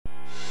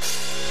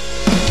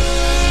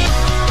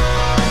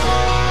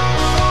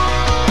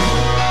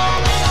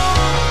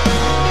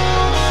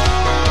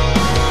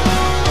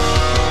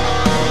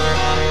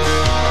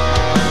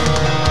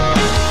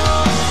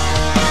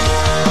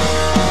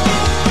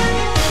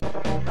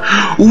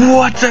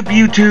What's up,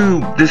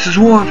 YouTube? This is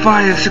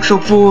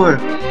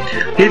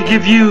Warfire604 here to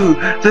give you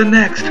the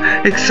next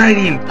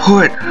exciting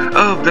port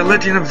of The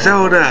Legend of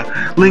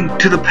Zelda: Link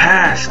to the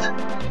Past.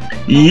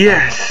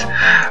 Yes!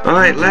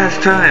 Alright,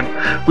 last time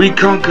we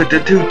conquered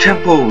the two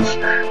temples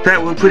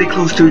that were pretty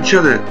close to each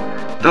other,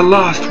 the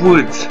Lost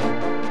Woods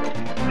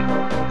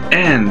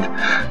and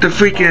the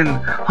freaking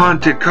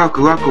haunted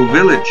Kakarako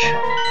village.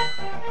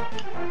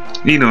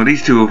 You know,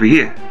 these two over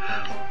here.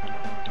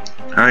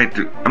 Alright,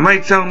 I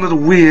might sound a little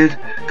weird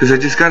because I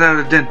just got out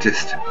of the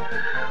dentist.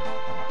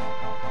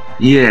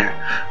 Yeah.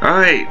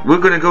 Alright, we're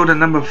gonna go to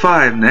number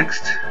 5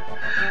 next,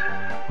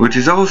 which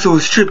is also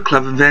a strip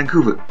club in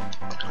Vancouver.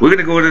 We're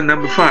gonna go to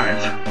number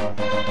 5.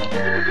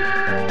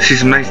 See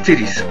some nice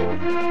titties.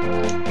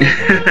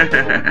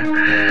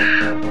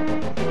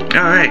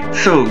 Alright,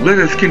 so let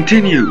us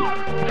continue.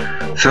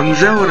 Some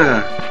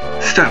Zelda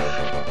stuff.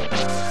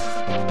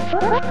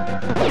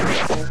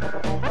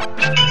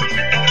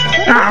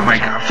 Oh my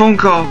god, phone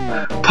call.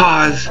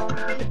 Pause.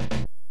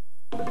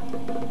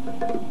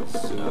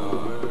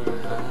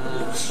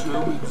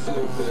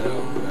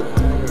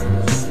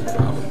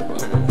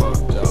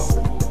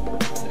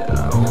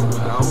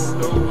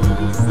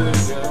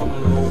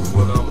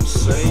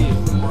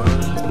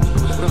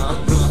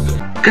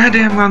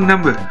 Goddamn wrong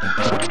number.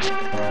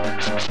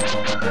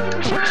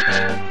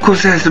 Of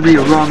course, it has to be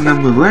a wrong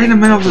number right in the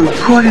middle of the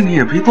recording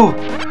here, people.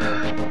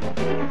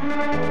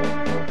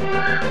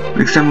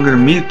 Next time I'm gonna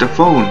mute the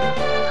phone.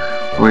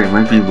 Wait, it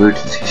might be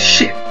emergency.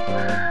 Shit.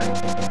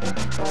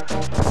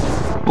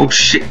 Oh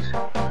shit.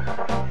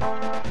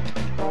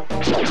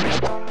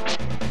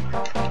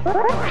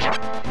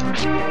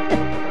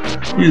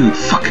 You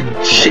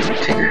fucking shit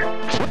taker.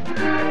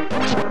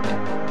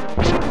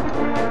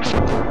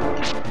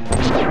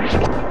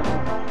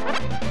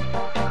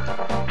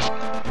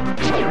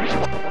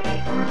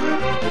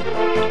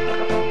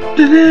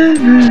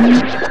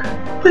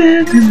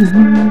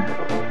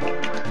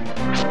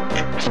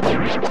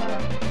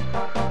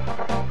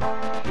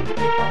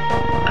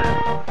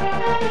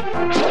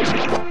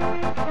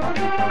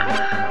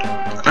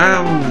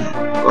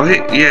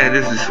 Yeah,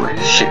 this is way.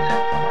 Shit.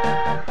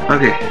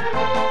 Okay.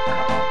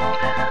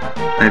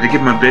 I had to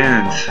get my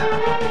bearings.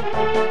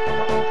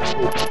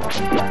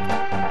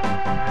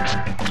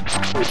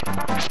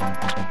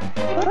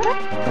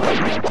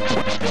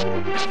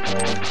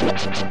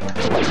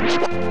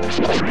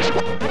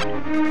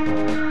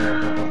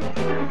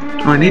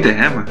 Oh, I need a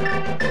hammer.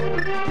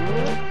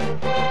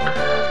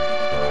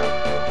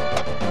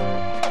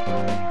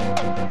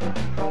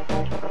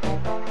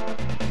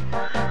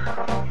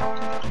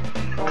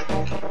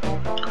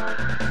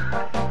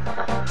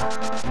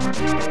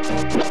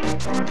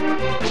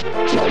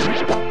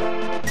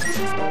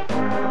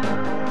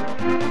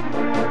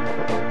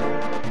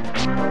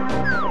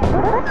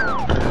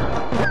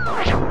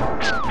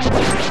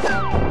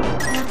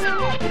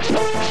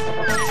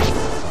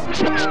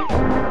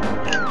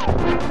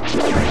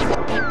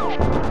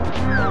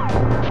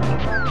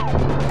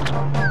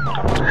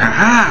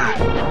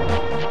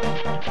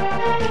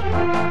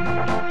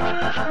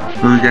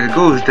 Where we gotta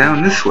go is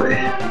down this way.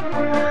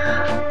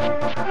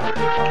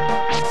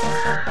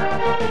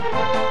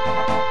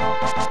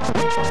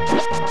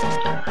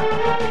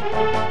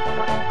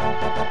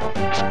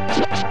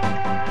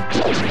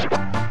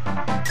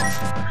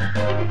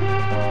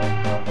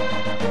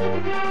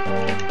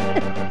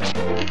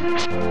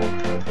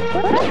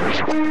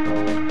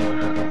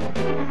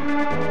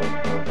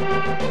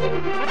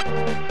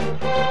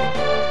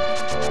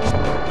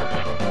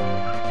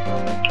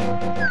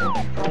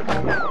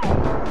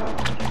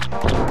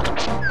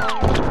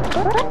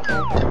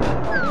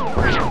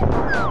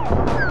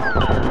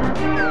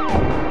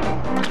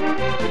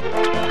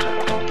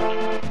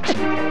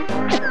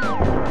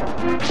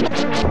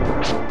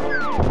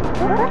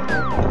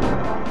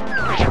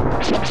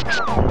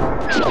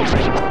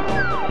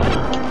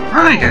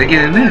 I gotta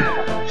get in there.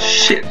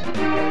 Shit.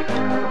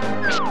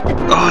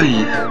 Oh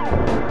yeah.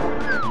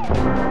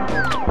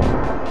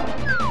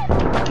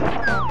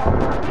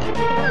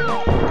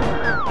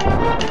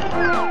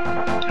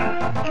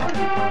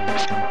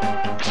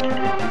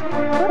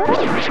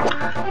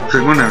 So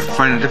I'm gonna have to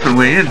find a different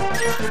way in.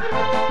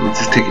 We'll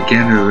just take a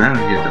gander around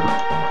here though.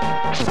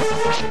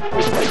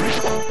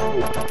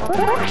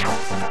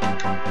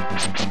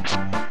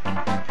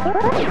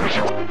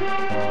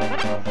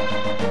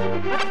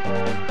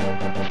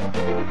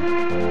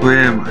 Where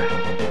am I?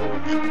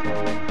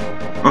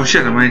 Oh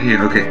shit, I'm right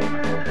here, okay.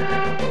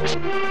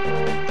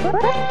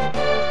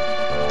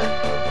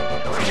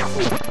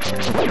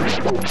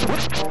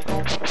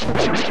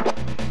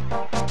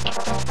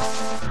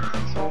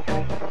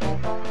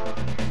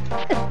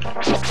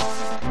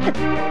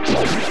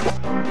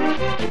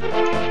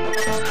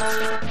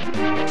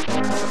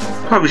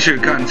 Probably should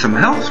have gotten some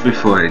health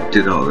before I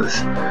did all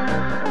this.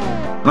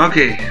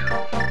 Okay.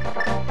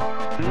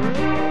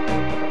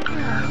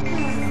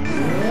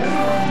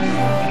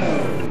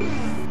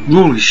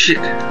 Holy shit.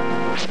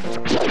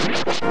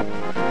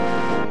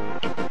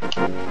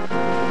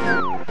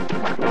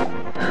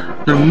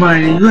 The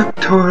mighty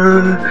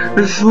Raptor,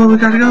 this is where we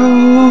gotta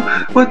go.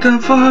 What the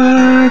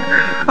fuck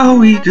are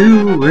we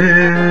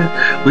doing?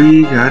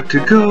 We got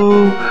to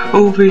go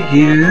over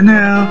here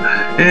now.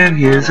 And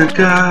here's a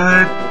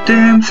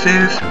goddamn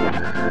stairs.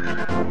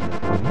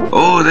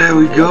 Oh, there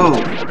we go.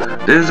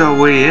 There's our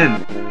way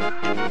in.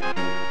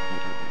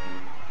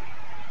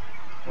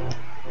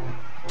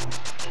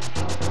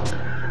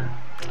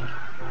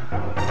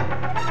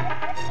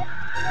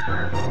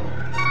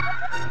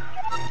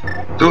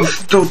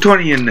 Throw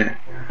 20 in there.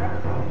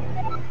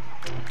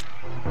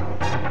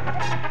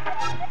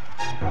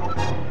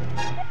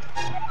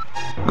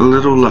 A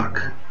little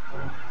luck.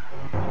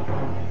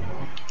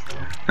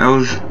 That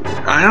was...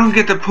 I don't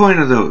get the point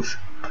of those.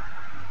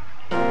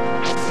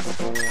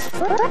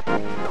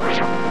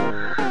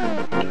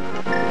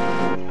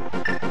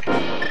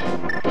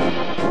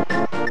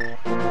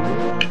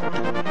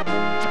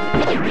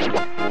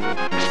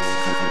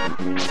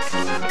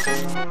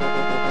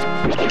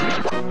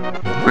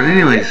 But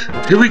anyways,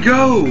 here we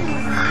go!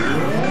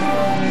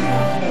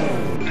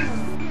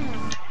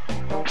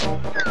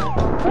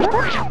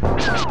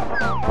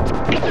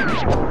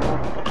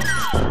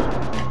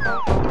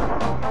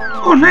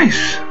 Oh,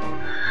 nice!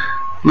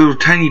 Little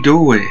tiny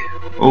doorway.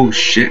 Oh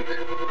shit.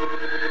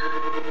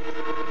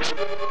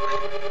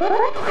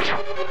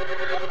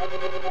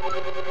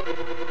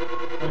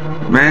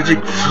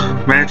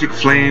 Magic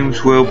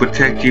flames will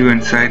protect you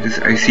inside this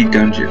icy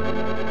dungeon.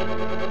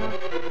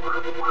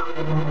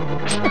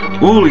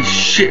 Holy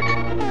shit!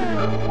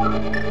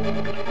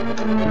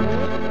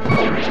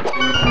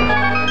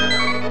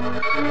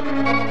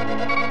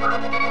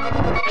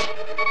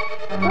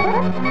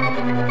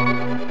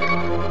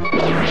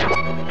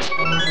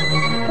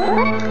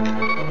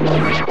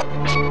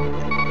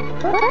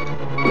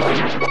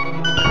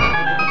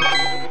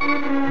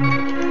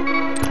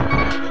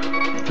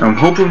 I'm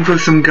hoping for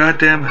some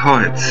goddamn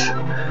hearts,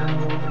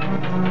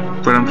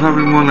 but I'm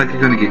probably more likely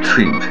gonna get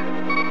creamed.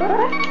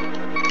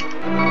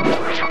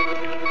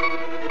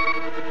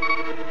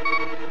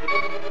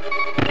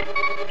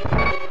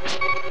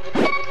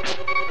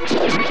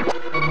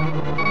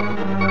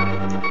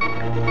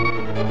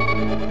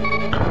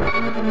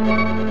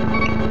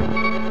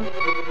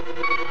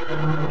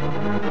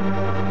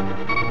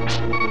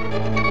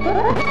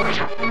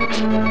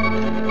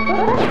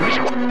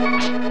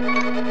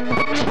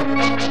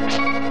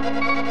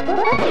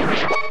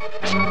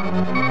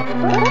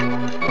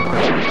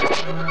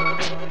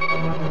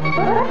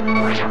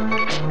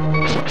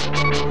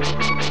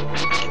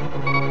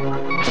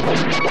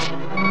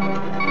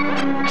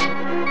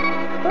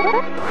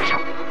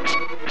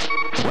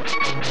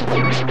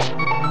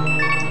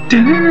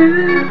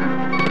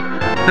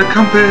 The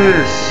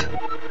compass!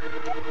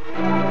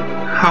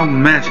 How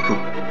magical!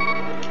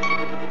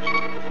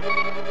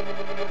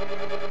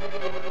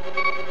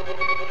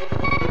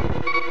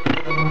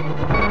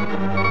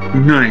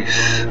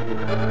 Nice!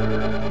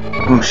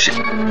 Oh shit!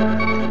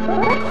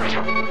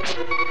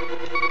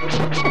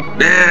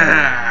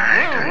 Yeah!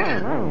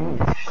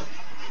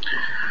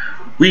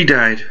 We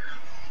died.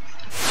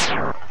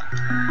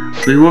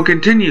 We will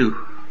continue.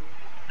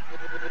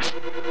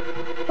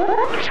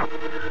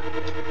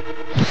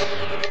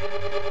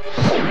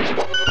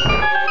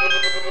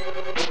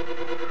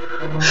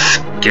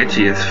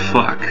 Sketchy as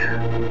fuck.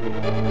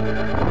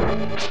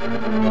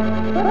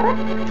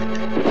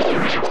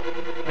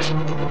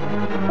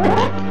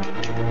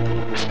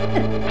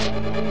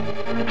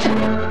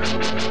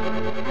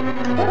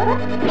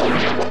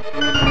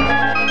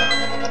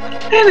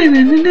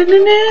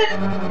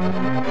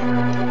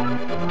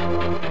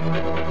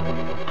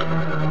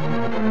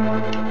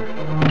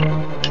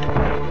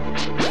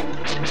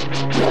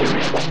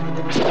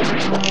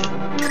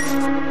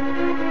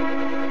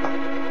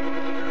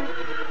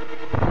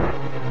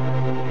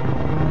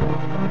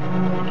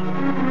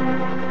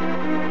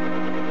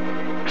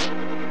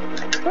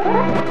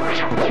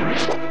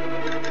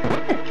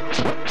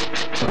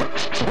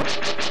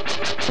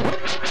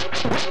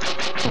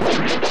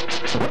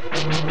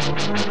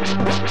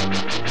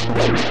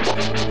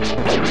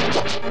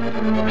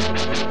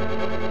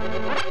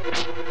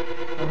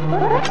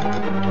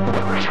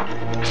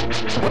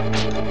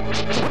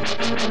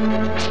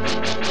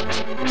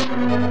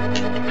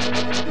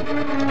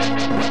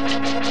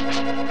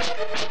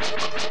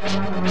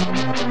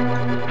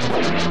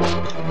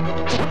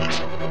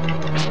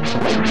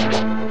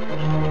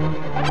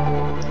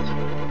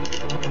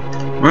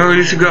 Well, at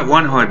least you got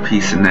one hard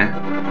piece in there.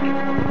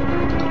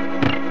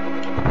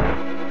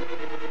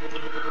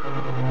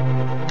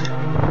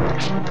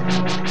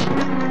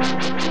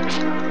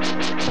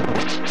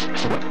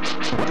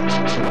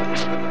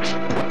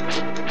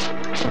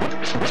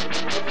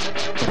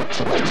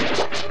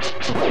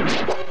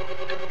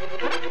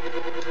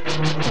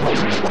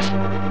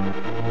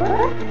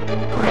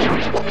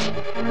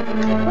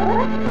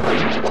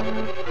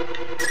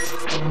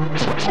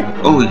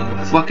 Oh,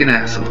 you fucking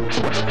asshole.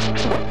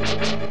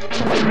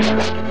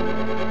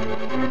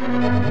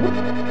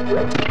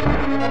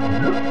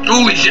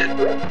 Holy shit!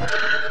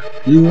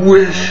 You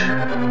wish.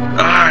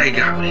 Ah, he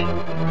got me.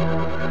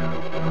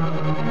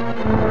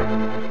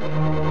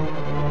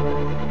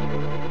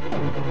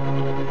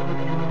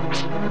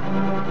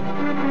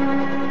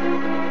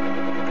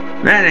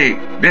 That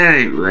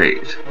ain't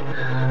right.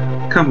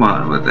 Come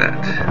on with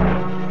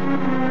that.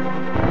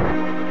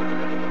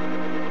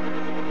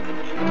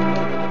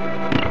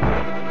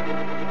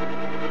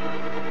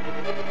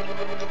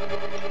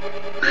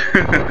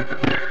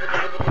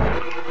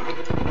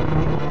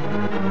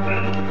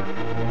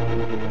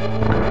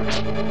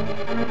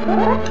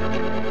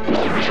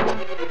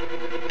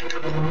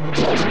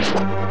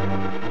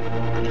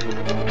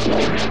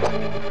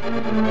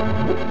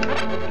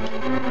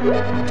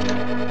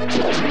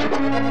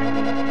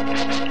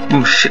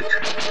 Oh shit.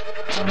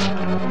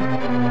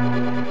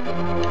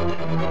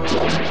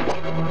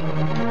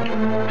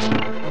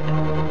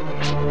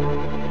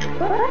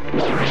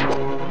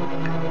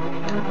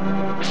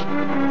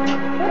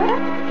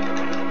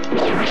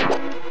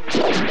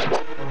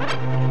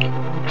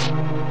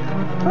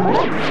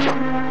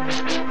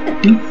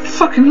 You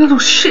fucking little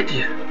shit,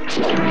 you.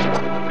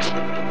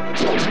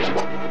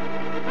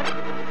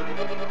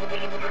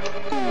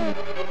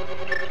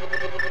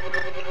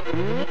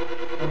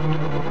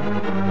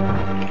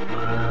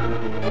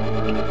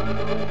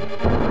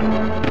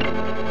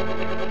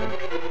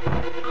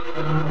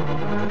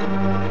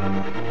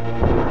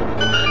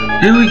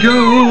 Here we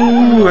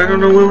go! I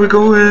don't know where we're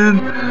going.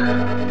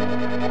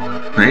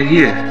 Right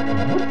here.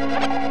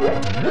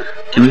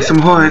 Give me some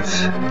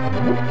hearts.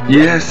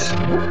 Yes.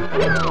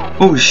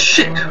 Oh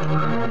shit!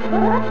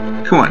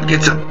 Come on,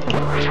 get some.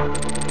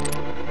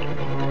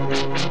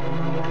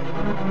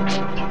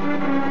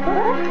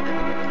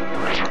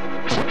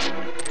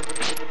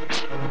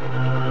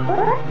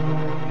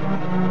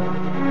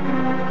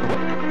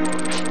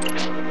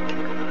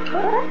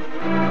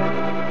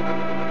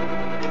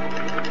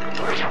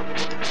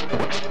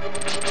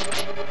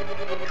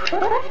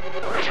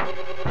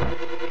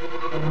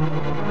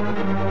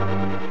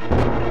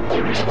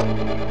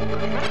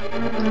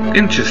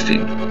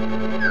 Interesting.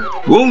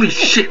 Holy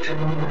shit!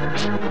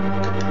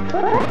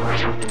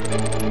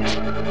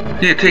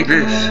 Here, take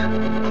this.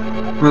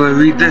 While I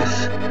read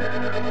this.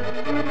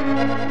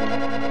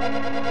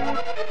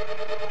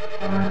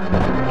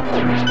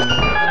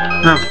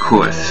 Of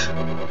course.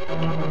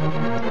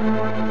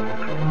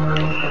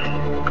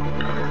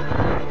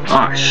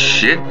 Aw,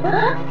 shit.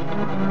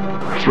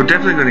 We're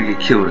definitely gonna get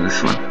killed in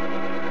this one.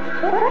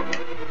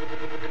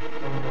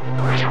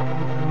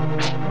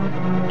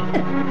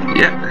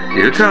 Yeah,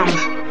 here it comes.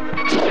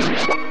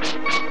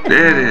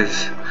 There it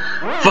is.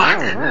 Fuck!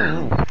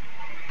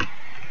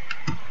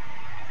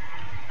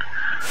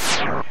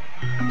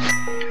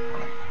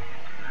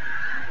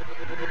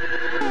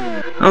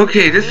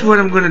 Okay, this is what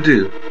I'm gonna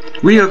do.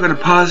 We are gonna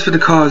pause for the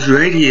cars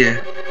right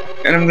here,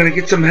 and I'm gonna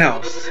get some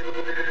health.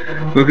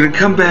 We're gonna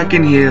come back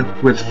in here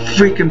with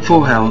freaking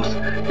full health,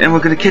 and we're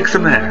gonna kick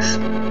some ass.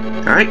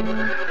 Alright?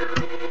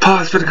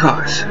 Pause for the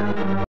cars.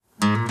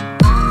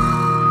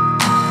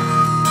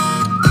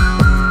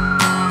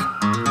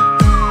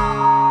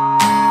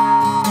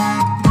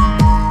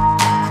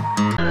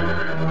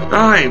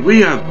 Alright,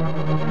 we are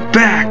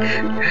back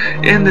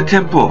in the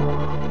temple.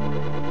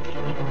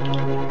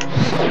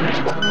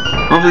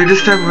 Hopefully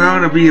this time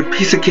around it'll be a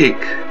piece of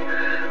cake.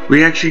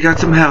 We actually got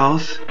some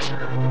health.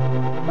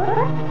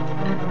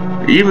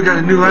 We even got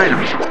a new item.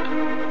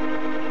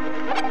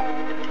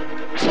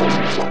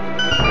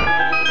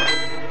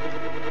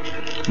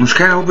 I was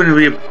kind of hoping it would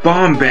be a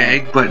bomb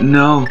bag, but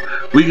no,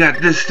 we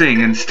got this thing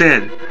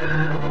instead.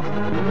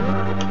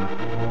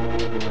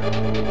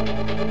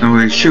 Not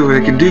really sure what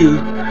I can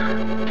do,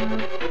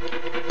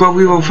 but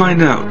we will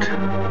find out.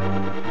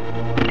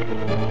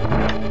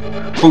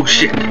 Oh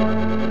shit.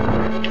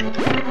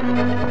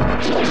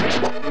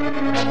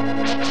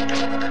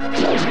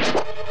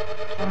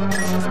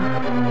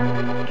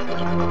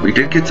 We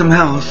did get some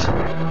health.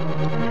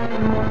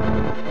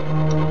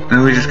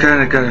 Now we just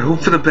kinda gotta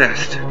hope for the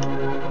best.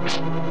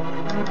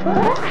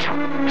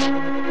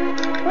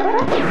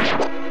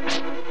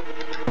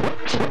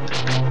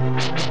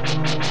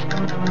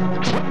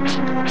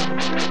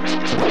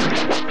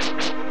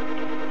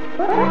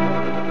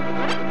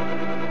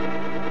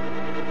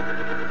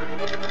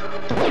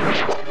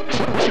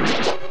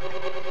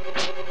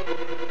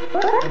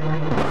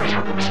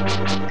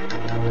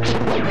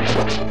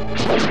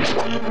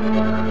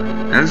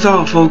 That's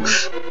all,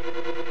 folks.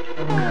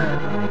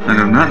 I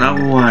do not know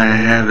why I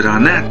have it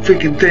on that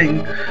freaking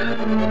thing.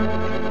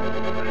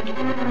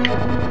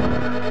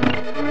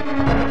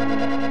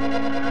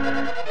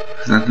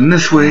 There's nothing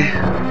this way.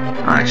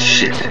 Ah,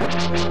 shit.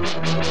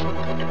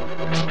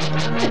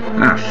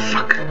 Ah,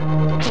 fuck.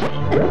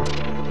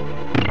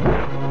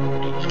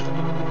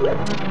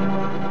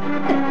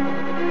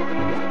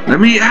 Let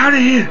me out of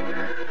here.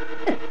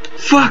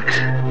 Fuck.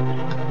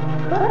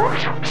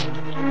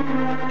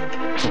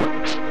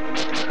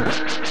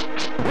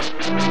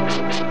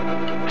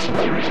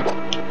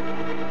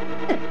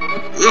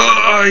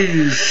 Oh,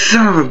 you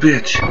son of a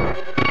bitch.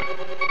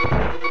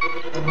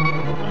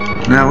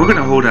 Now we're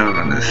gonna hold out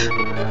on this.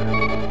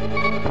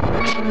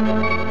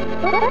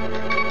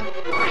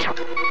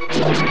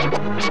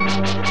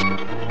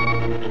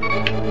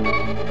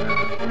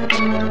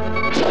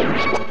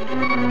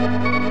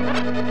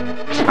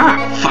 Ah,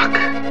 fuck.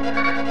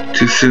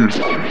 soon.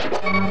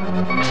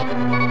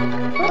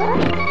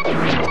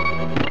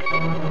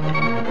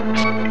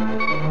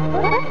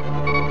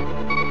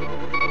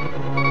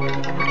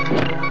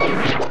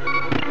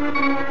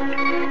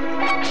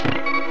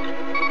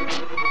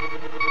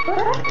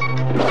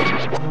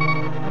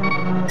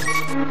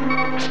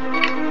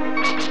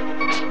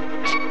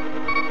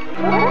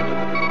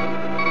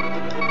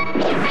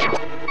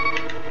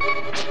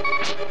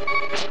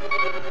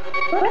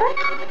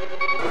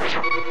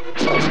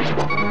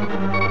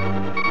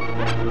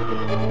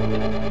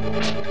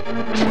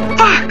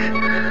 Fuck!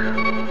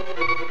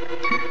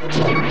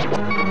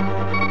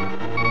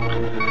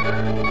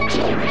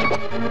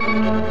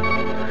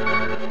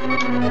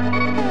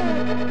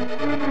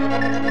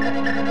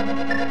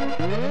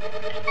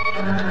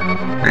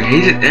 I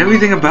hated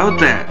everything about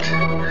that.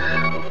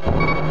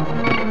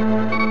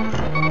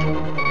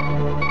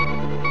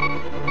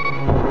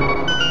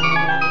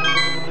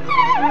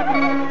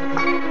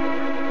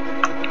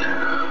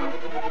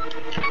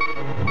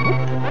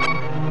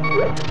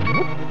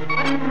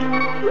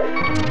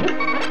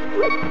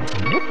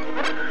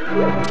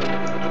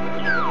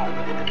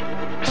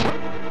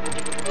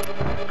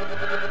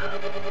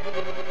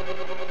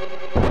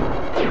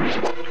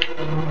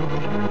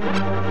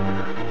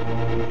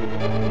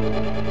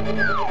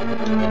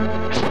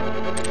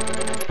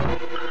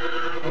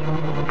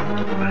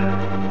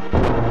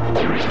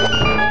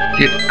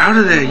 Get out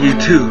of there, you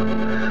two!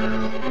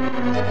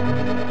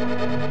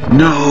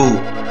 No!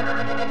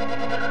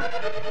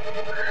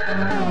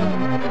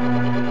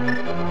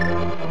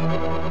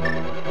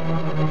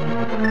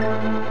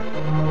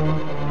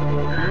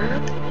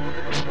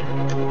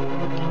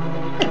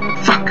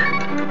 Fuck!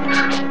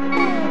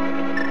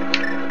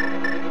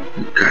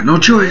 Got no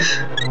choice.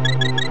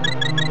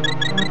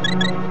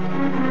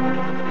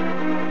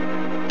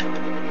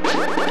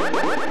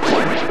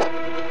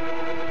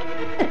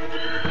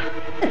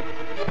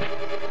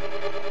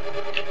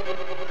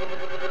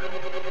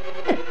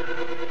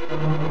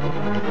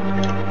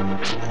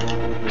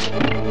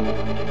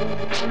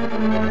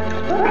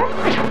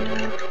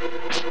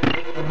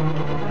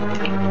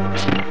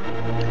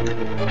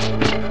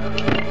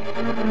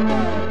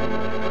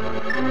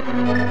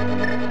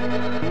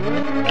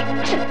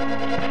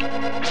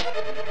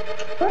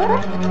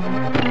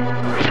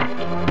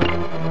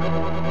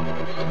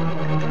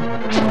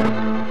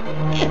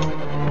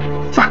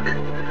 Fuck!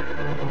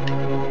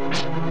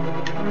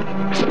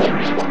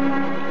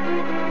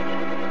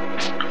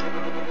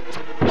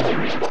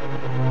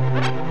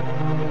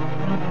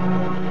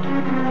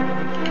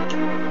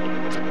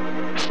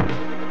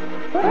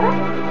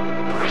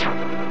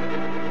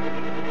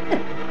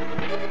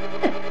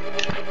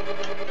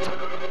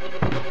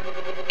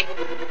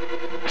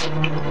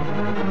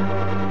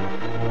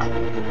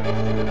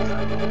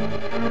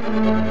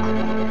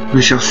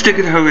 We shall stick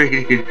it out right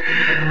here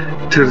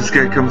till this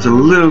guy comes a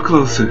little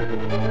closer.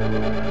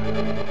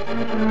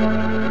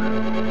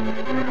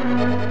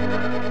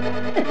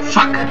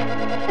 Fuck!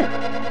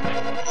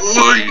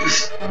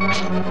 Please!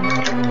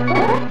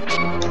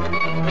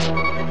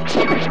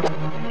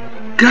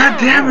 God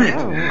damn it!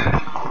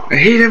 I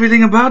hate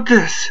everything about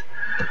this.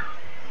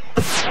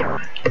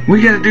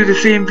 We gotta do the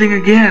same thing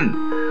again.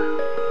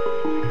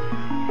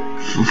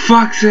 For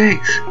fuck's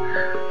sakes!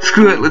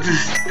 Screw it, let's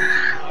just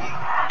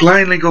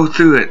blindly go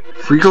through it.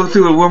 If we go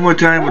through it one more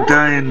time, we're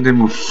dying, then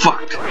we're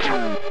fucked.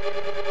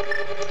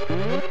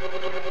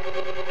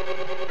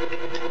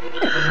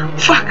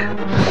 Fuck!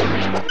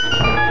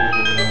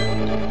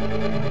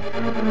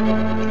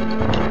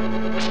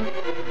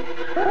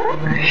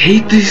 I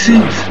hate these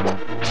things.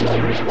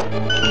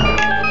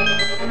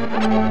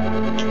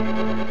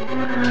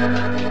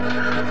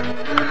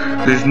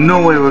 There's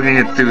no way we're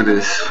gonna get through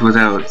this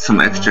without some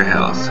extra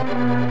health.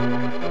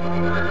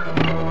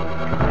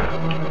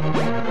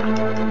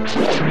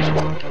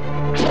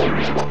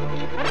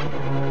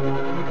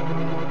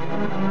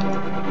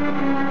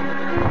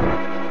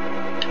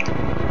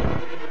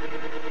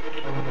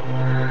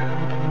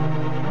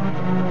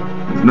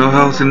 There's no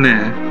health in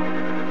there.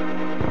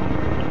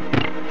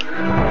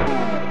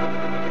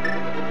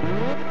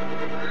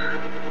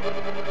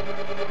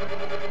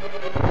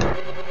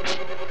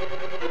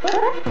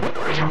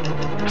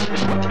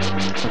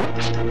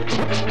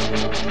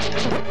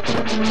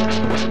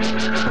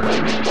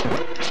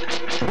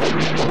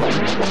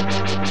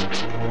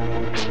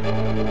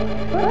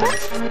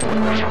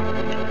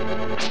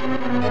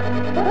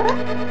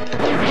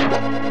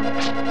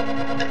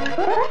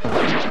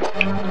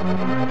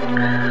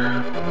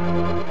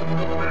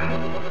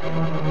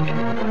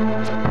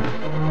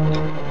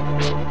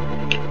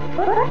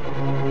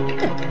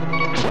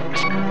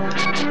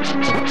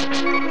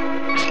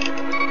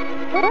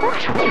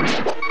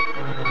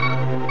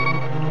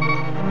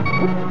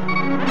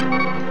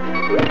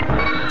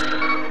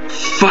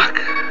 Fuck!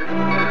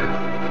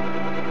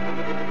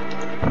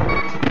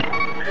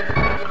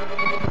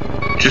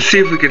 Just see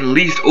if we can at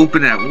least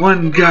open that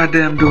one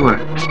goddamn door.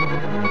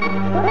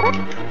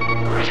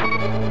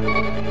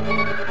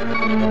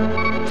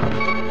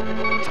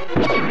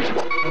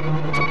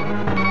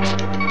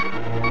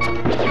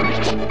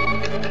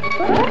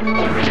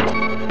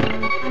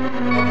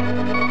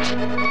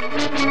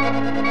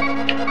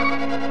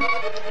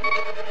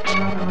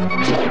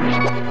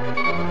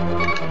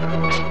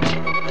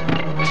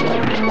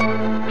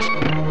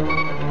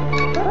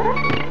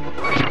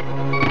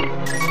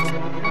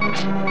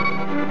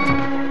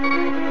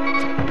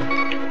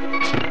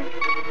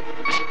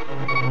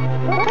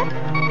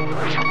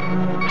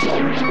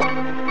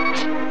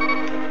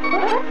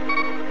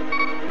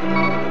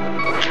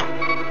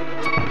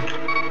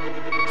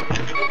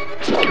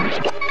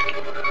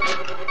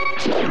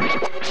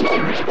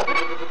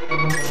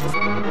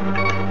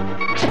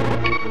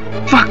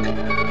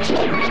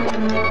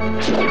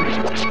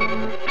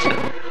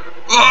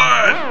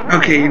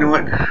 Okay, you know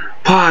what?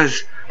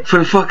 Pause for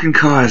the fucking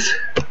cause.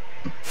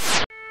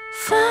 Fire,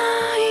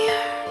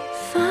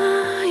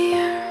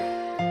 fire,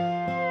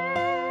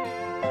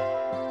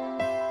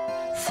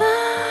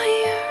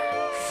 fire,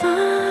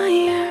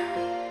 fire.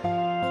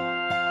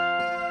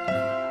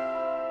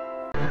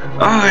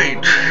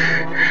 Alright,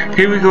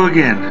 here we go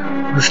again.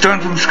 We're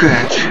starting from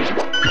scratch,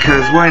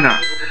 because why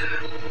not?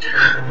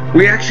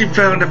 We actually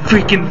found a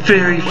freaking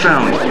fairy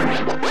fountain,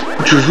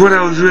 which was what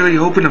I was really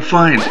hoping to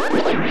find.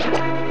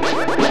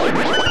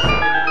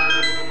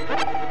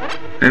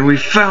 And we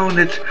found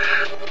it,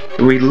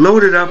 and we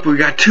loaded up, we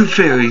got 2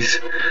 fairies.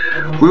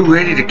 We're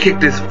ready to kick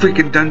this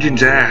freaking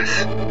dungeon's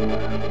ass.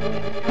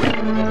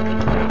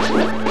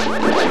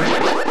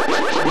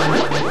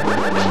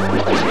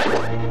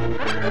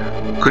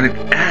 We're gonna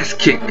ass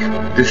kick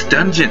this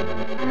dungeon.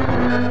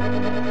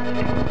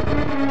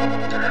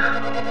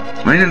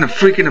 Right in the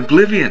freaking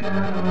oblivion.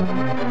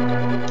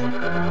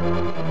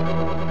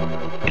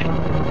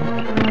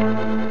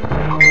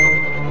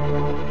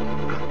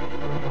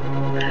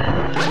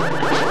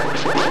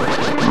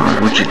 Alright,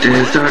 don't you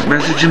dare start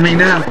messaging me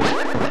now.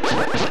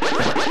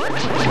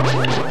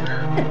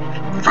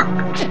 Fuck.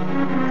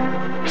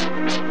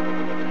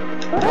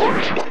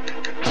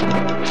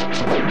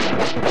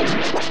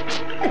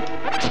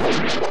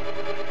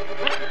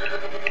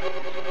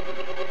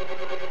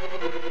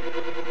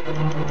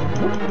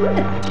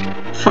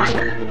 Fuck.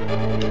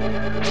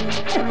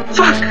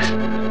 Fuck.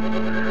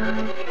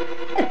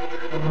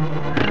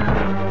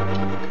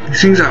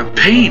 These things are a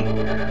pain.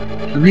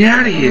 Let me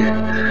out of here.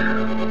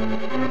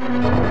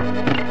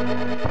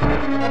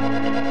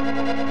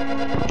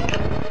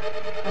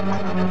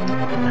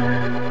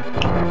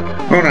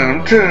 Hold on,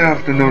 I'm turning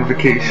off the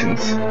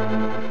notifications.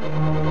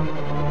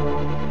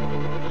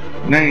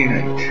 Night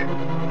night.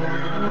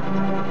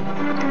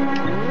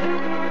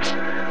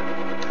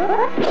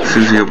 As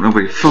soon as we hope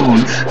nobody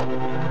phones.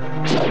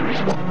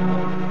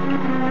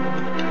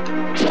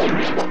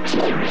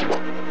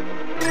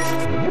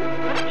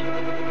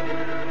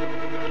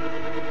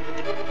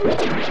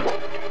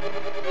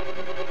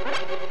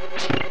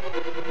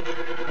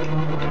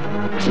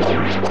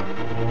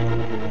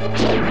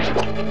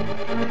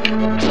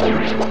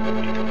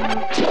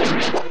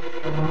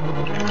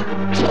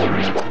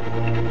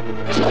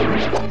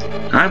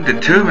 I'm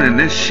determined in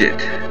this shit.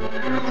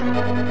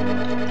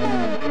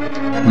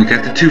 We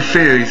got the 2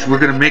 fairies. We're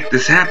gonna make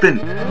this happen.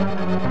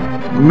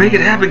 We'll make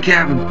it happen,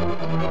 Captain.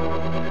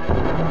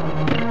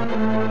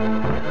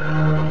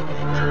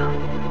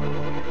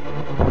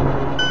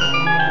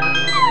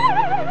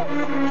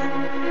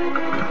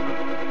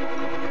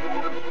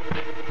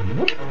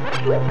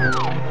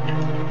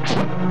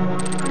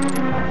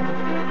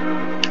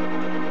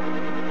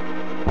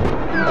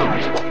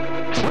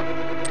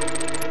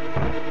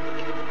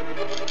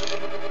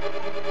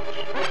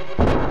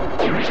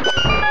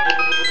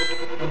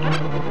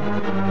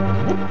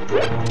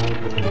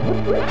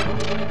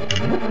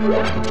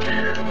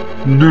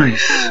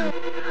 Nice.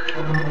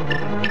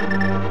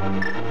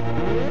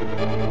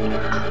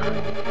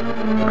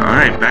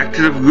 Alright, back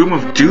to the room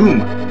of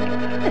doom.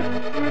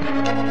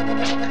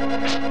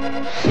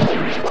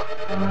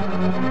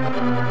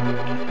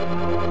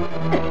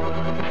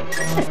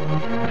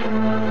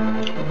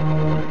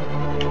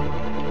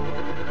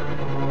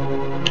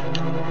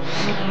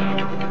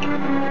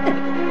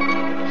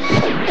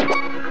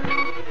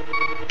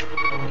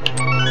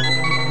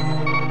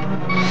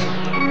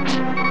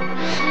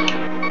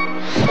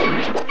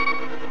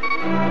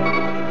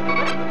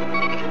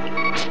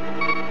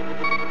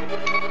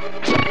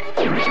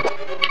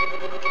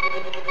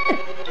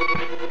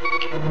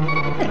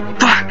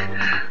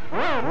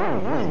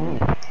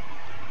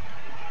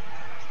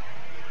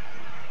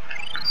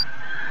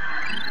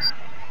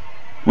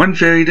 One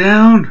fairy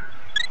down.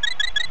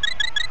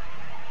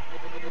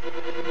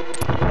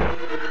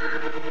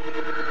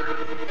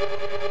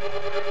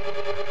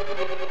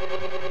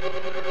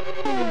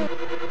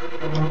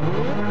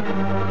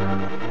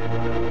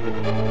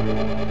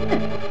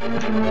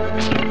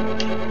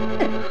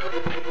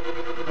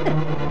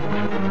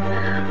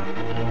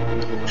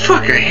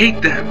 Fuck, I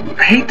hate that.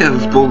 I hate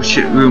those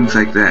bullshit rooms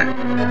like that.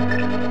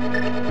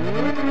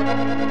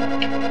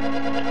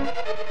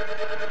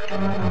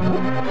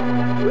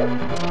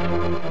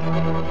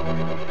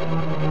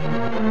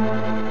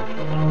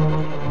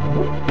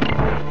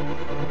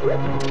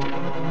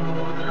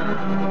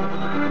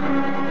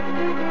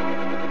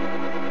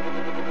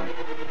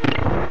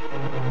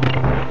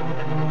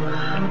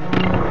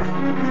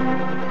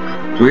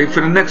 Wait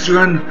for the next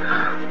run.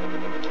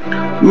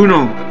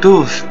 Uno,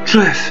 dos,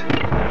 tres.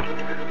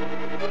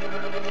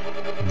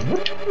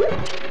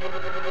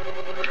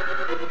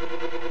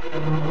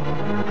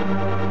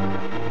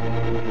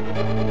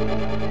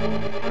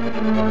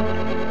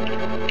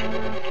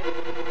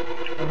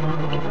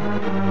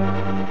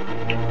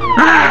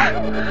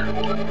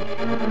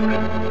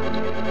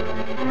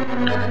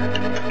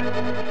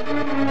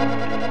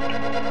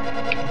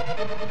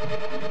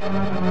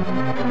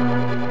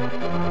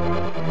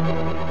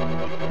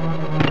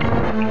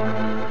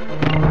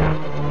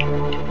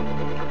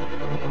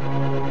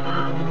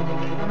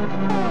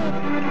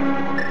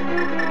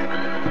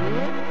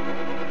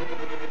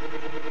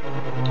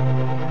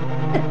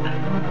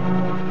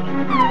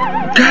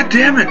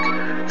 damn it!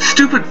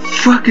 Stupid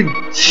fucking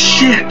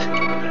shit!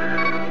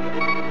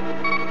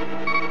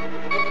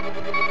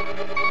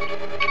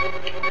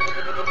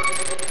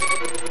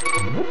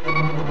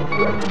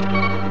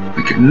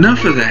 Like,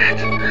 enough of that!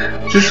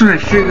 Just when I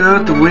figure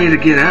out the way to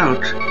get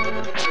out,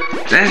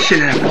 that shit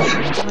happens.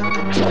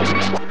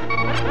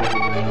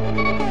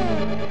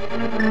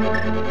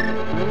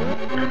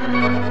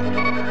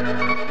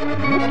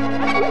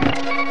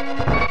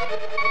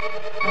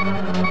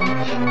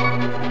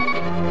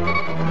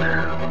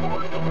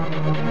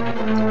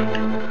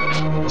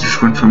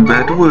 Just went from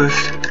bad to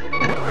worse.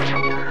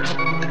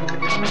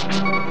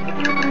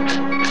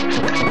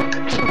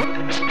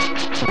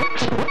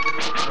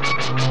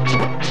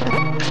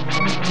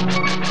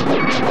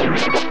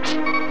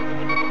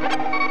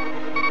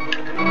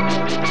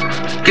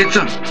 Get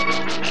some!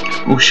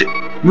 Oh shit,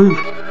 move!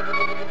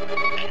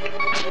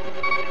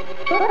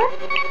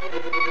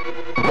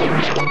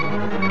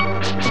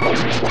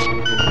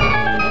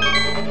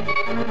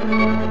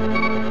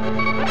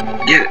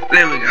 Get it,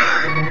 there we go.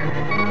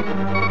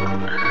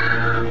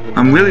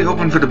 I'm really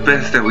hoping for the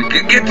best that we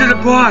can get to the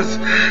boss!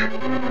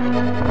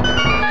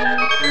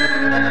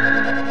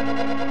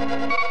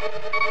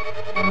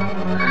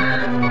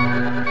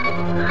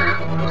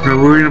 Not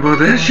worrying about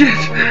that shit!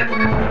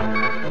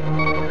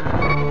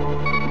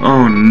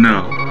 Oh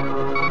no.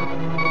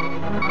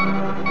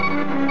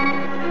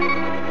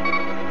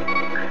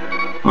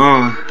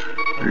 Oh,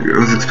 I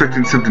was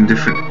expecting something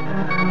different.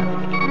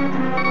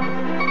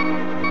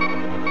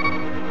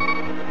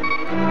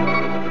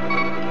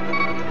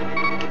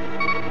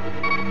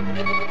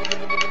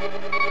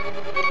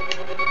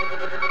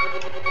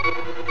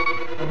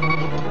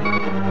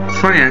 It's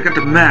funny, I got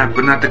the map,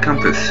 but not the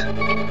compass.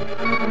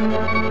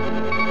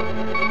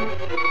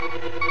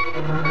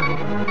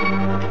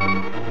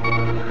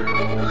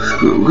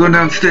 We're going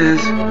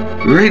downstairs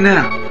right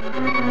now.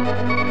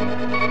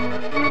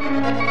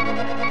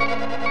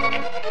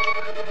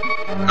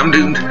 I'm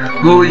doomed.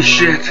 Holy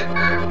shit.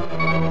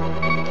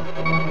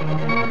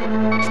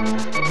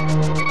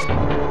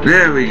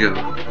 There we go.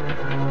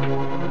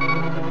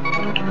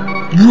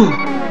 Whoa.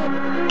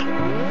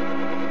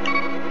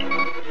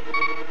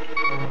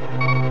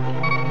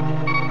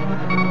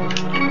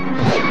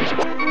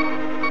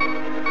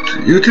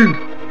 Your turn.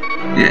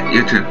 Yeah,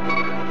 your turn.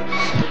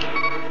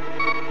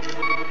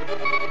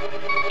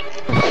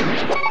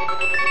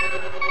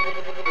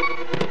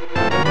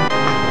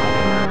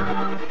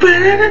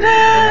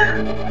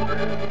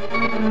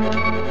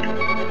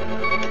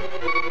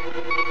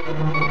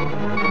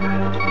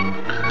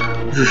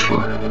 What's this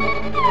for?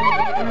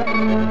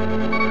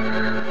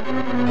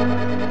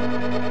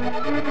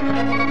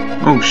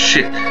 Oh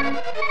shit.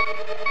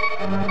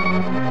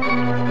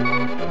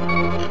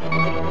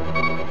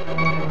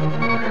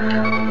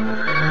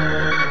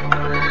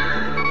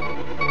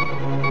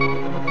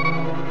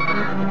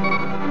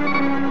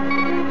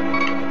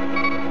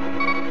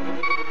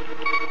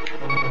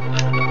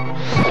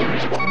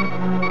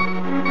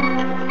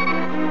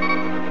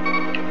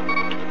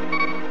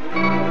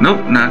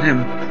 Nope, not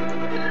him.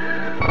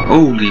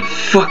 Holy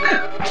fuck.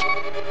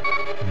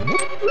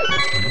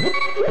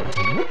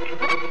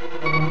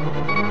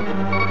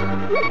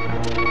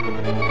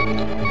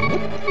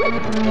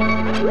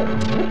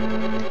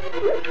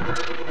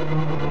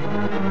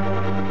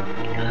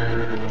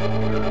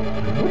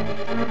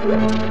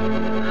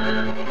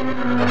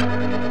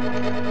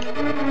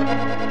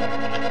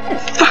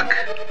 Fuck.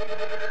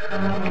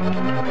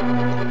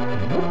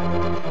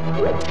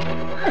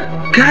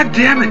 God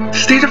damn it!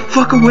 Stay the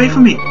fuck away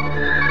from me!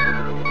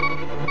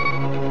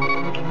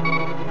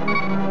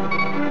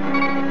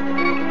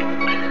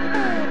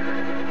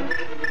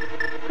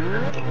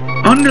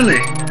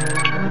 Underlay!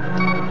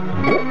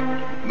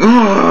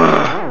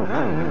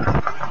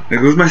 Oh, there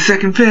goes my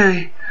second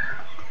fairy.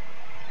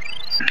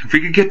 If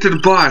we could get to the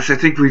boss, I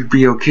think we'd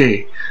be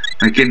okay.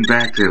 Like getting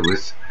back there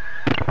with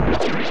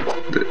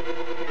the...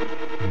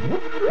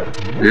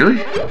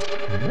 Really?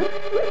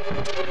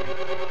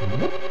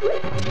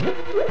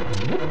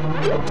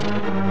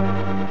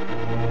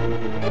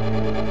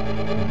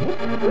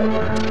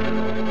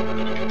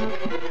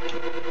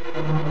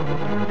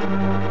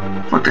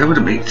 Fuck, that would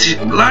have made it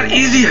a lot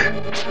easier.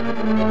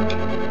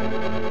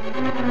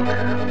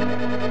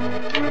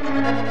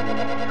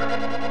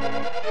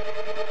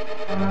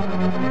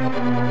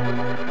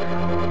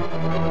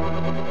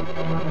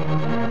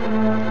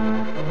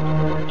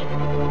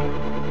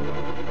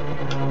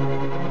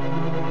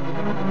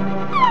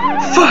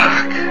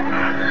 Fuck!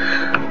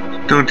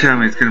 Don't tell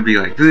me it's gonna be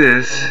like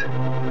this.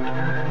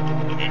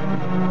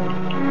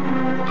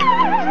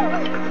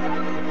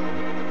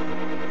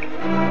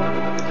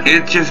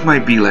 It just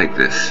might be like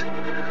this.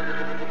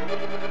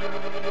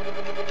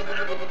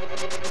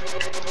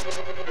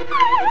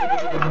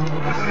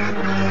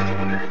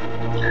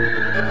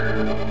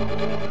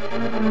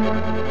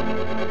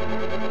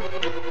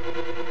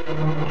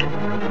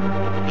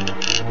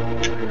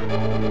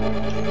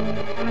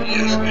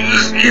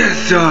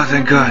 Yes, oh,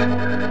 thank God.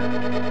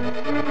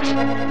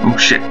 Oh,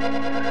 shit.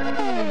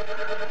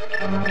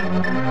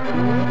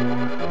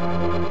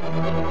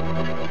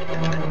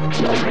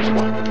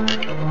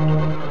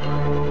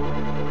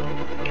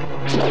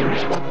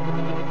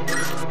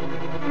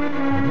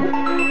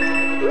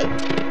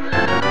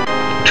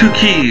 2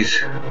 keys.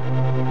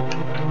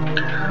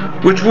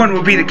 Which one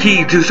will be the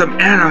key to some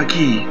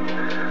anarchy?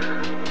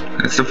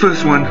 That's the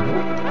first one.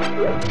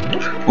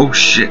 Oh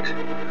shit.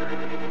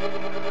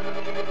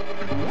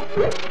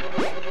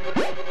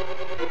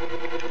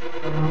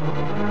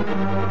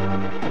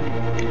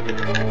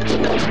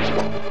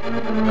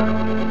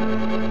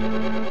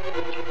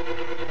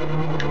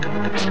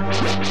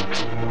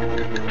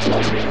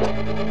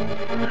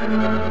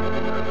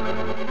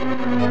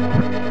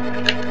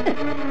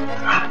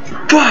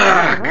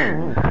 Fuck!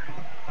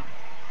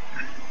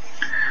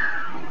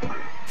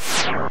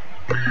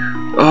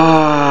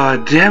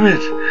 Oh, damn it!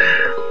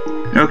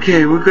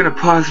 Okay, we're gonna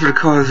pause for the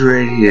cause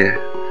right here.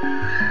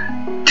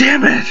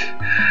 Damn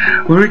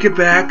it! When we get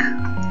back,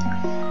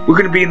 we're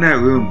gonna be in that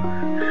room.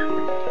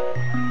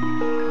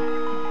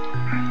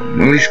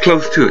 At least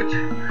close to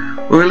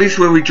it. Or at least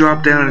where we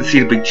drop down and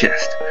see the big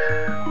chest.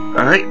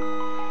 Alright?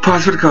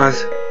 Pause for the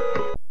cause.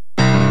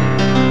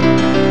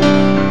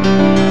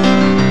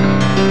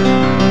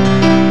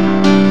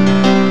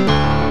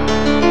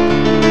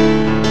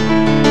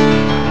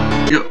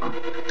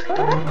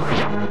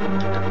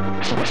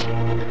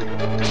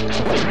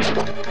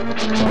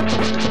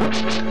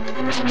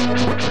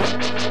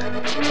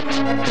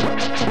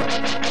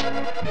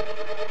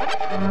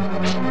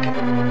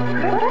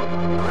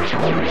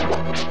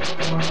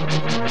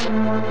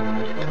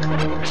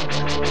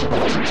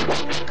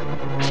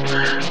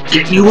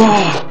 Getting you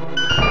all!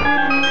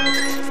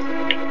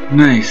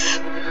 Nice.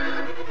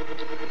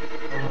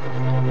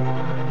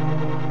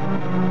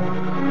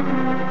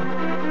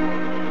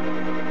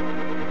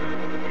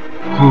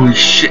 Holy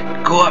shit,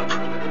 go up!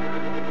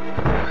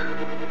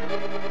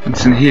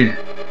 What's in here?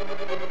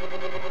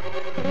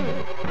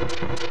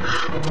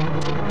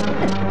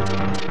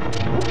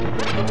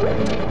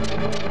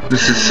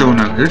 This is so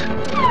not good.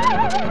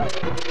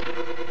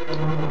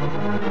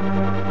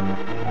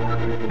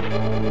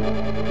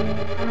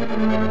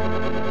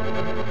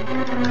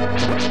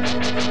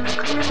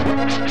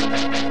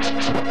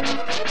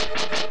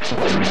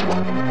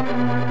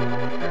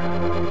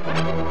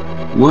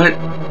 What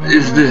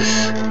is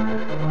this?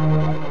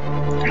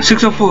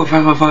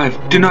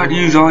 604-555. Do not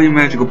use all your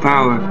magical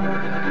power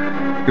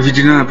if you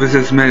do not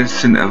possess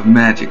medicine of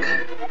magic.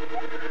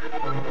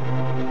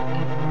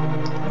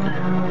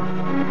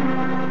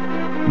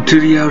 To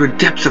the outer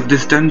depths of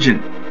this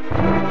dungeon.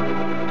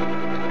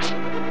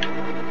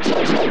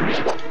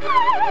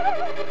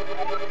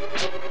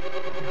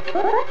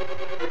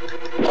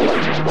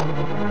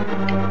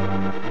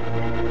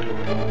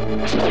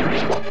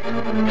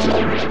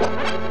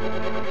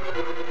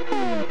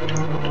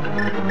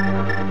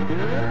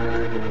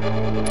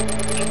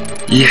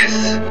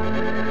 Yes.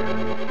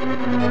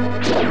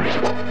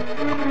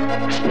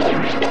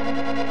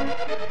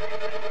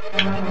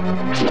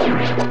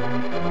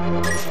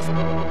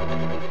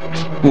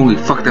 Holy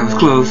fuck, that was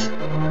close.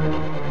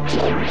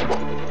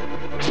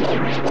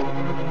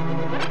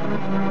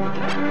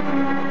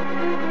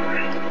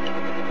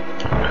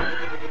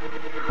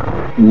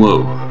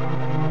 Whoa.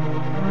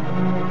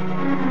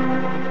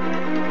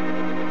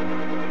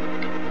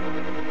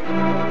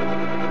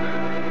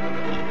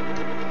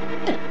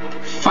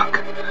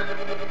 Fuck.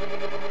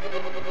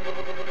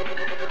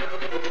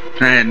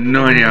 I had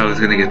no idea I was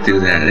gonna get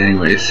through that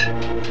anyways.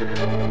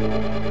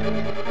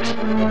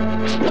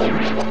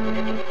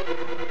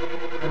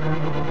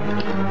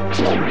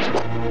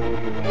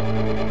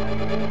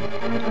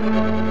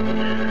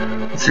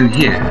 What's in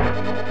here?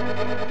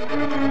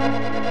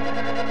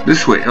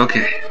 This way,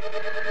 okay.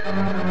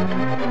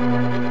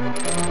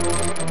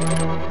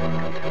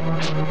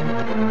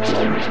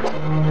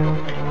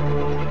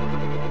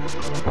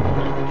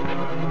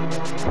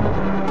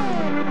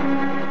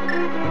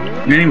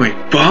 Anyway,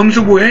 bombs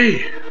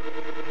away!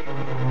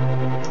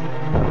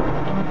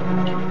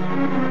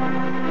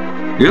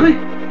 Really?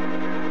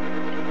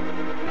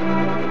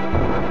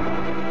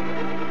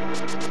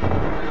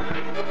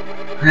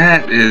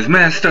 That is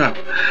messed up.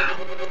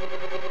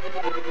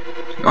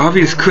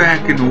 Obvious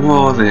crack in the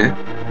wall there.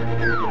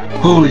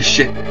 Holy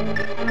shit.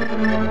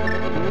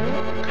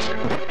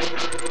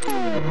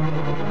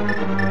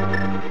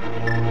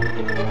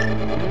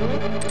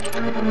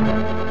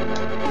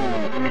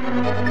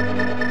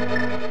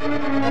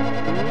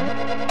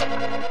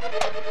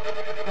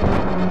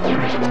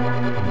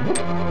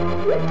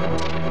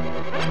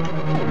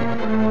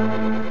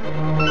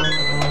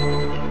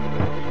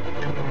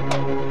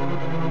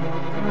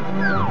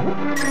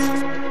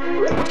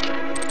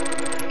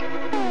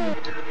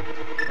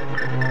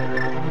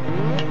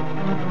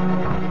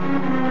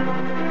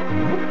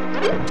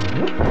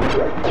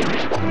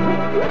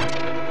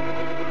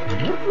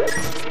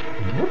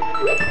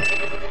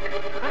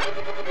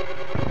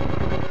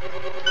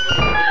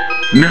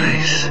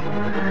 Nice.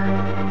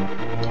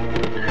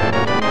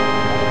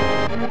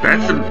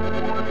 That's a...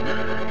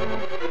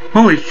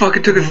 Holy fuck,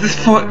 it took us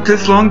this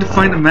long to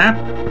find a map?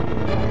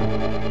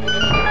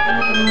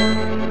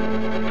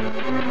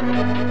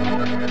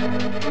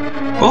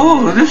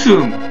 Oh, this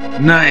room.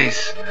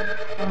 Nice.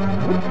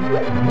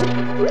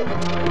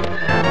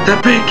 The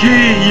big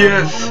key,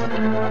 yes.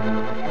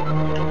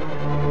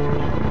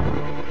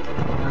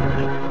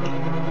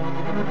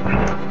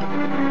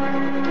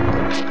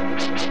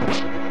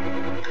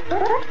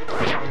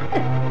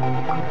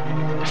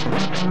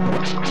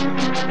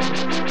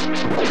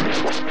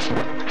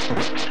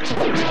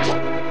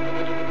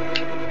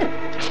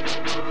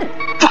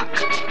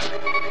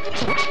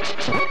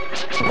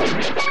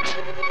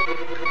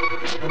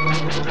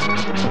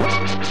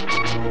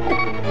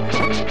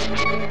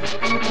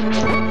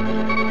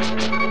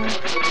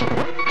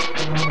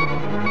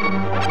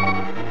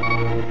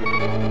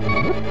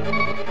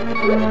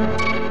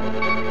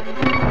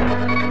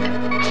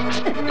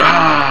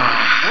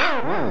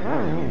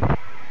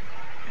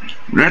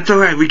 That's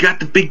alright, we got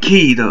the big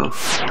key though.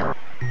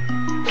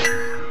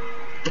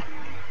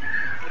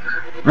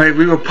 Right,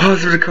 we will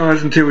pause the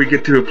cars until we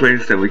get to a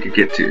place that we could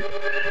get to.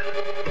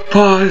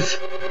 Pause!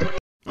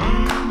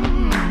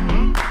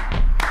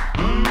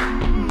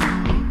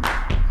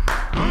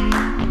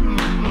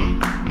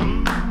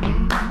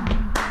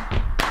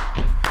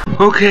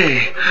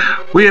 Okay,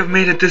 we have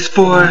made it this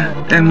far,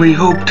 and we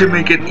hope to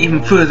make it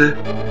even further.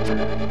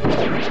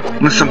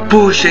 Unless some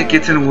bullshit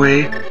gets in the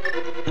way,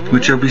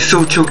 which I'll be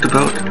so choked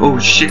about. Oh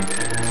shit,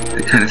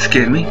 that kinda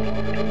scared me.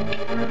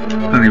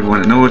 I don't even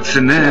want to know what's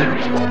in there.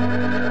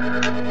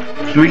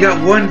 We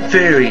got one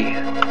fairy,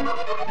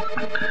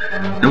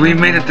 and we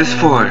made it this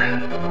far.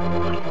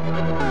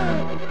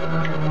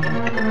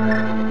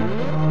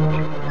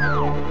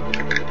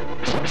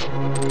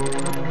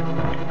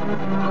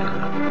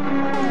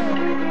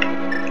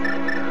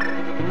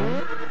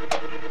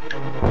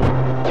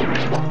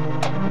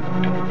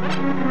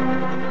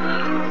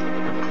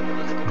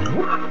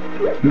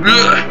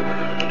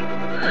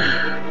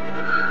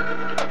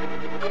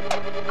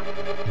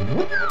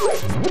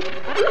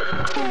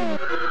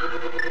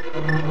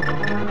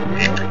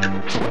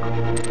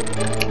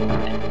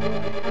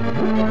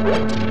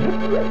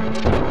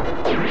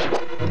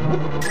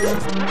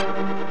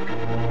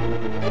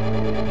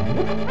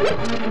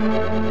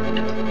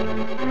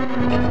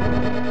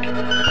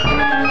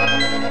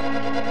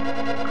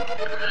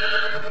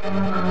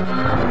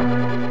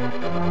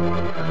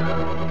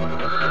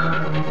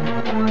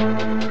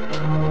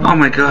 Oh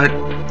my god,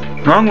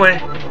 wrong way.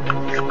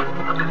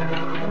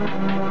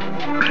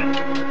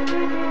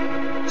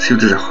 See if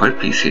there's a heart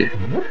piece here.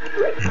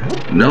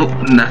 Nope,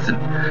 nothing.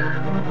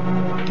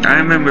 I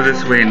remember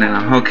this way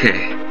now,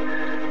 okay.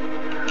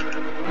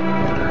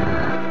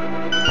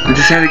 I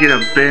just had to get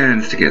our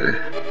bearings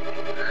together.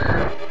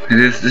 It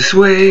is this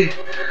way.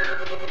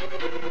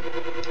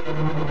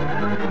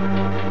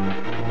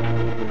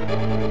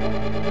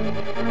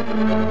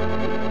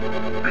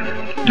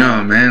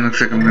 Oh man,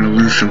 looks like I'm gonna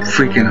lose some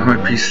freaking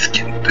heart pieces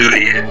getting through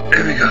here.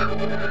 There we go.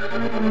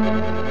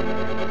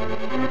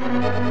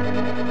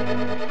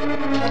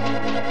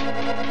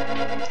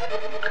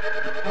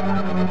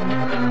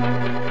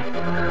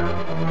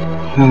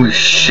 Holy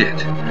shit.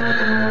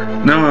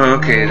 No,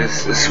 okay,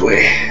 this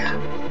way.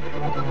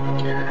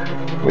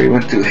 We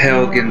went through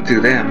hell getting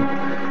through them.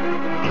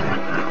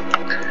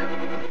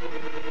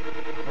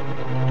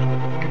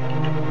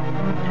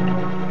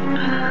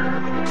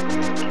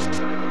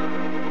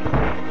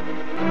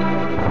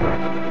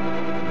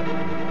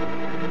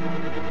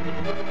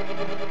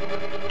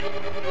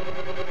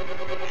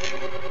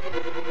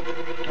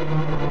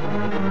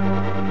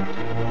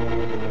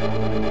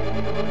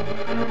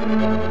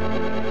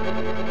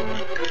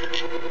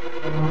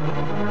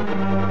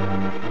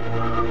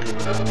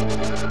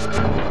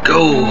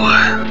 Go!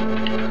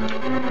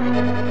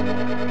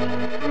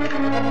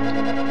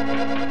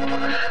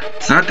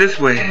 It's not this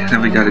way that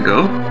we gotta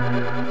go.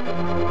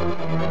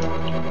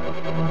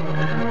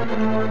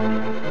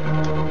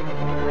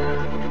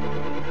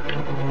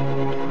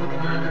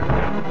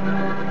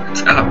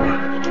 It's up.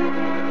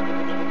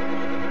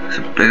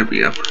 So it better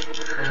be up.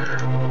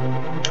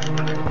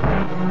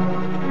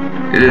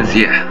 It is,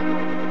 yeah.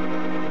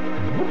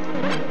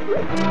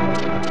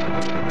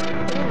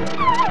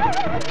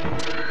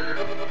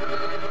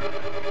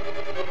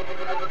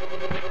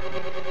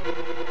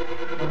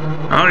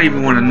 I don't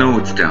even want to know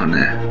what's down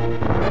there.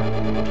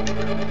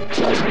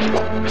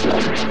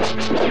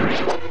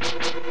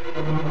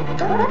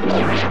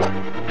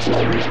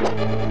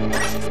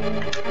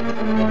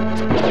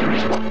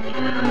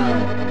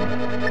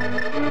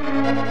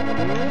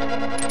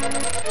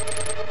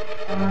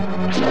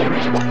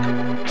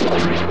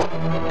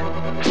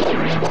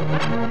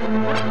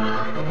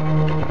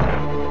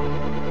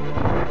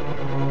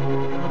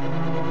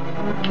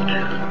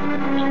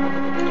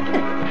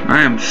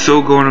 I am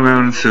so going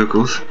around in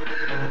circles.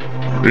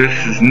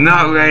 This is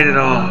not right at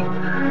all.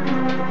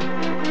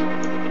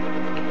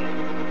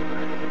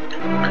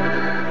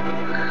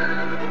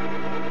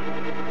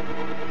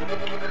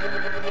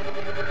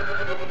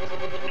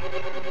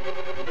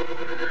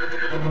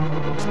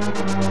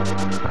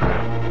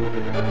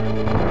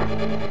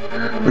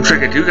 Looks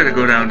like I do gotta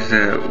go down to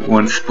that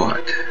one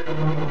spot.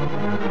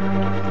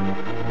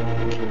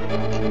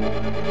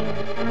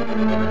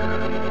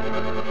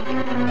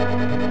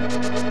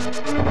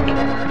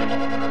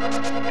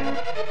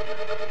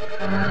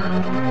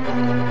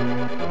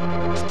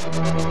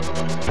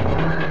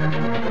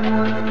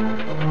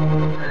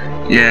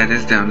 Yeah, it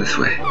is down this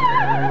way.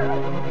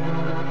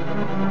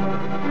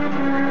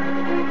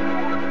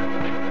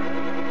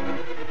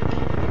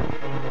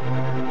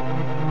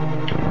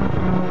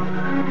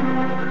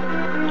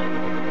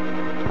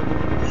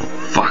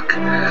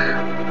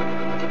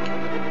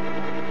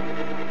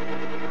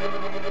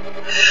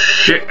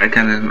 shit,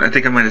 I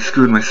think I might have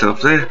screwed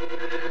myself there.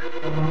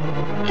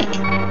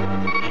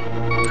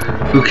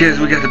 Who cares,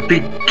 we got the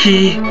big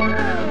key.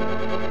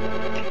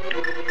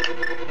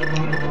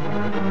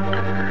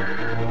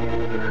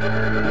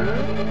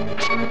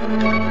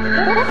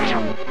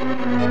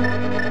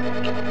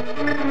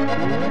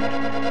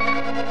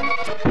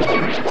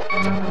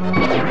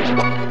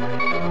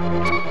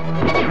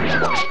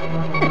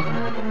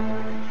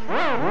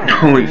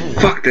 Holy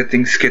fuck, that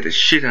thing scared the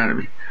shit out of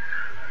me.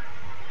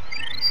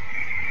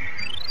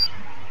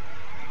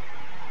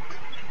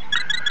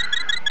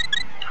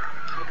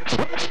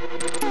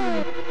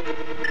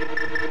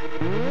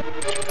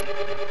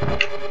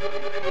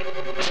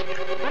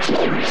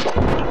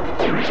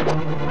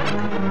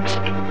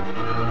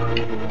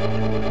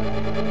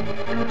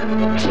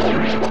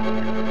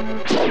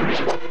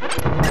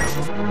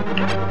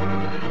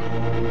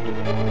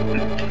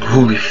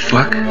 Holy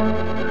fuck.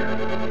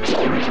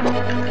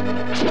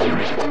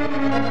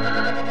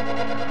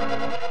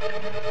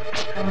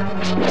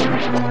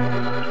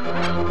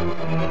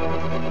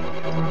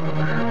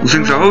 Those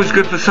things are always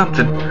good for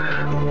something.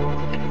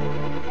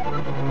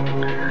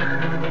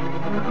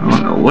 Oh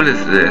no, what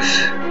is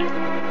this?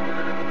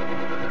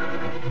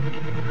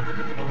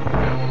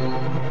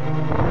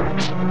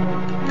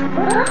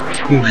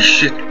 Holy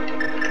shit.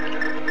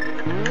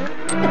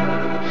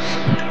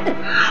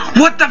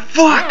 What the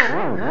fuck?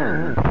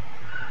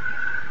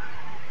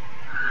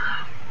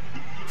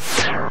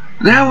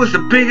 That was the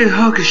biggest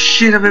hunk of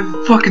shit I've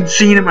ever fucking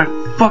seen in my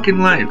fucking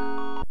life.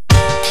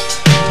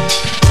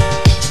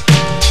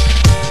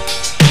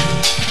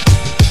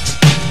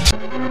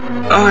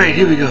 Alright,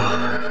 here we go.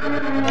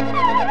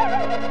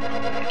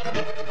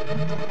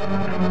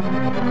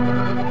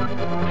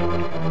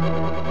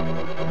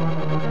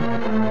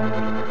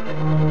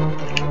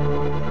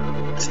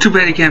 It's too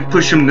bad you can't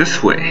push him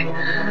this way.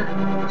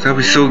 That'd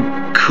be so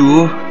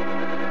cool.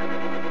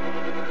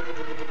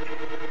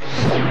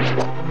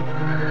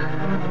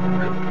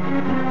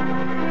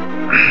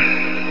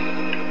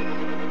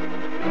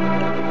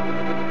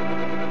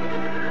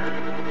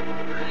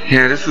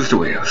 Yeah, this was the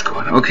way I was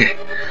going. Okay.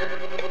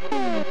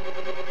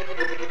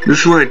 This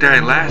is where I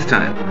died last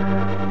time.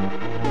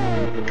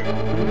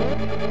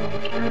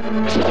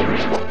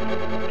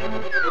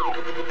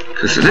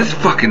 Because of this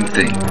fucking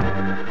thing.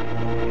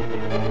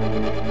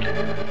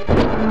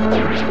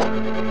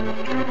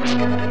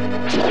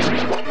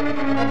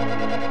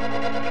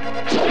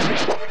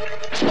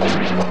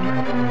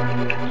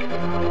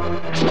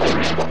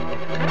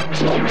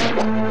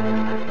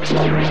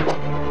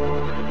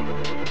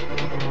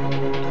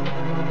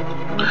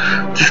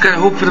 Just gotta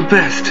hope for the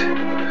best.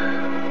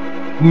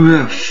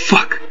 Ugh,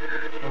 fuck.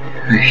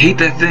 I hate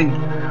that thing.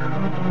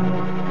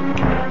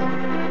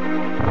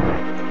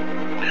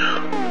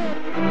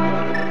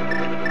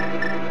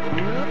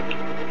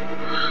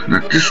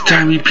 Not this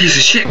time, you piece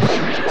of shit.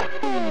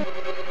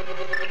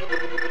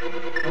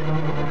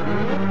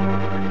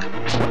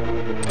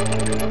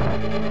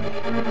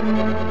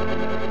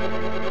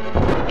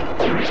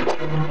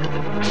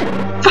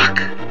 Fuck.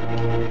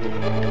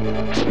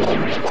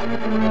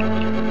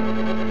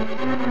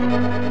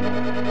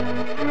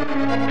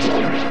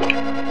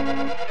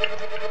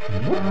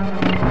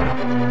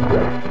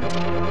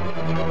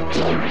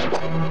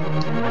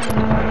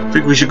 I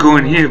think we should go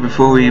in here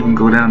before we even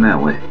go down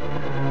that way.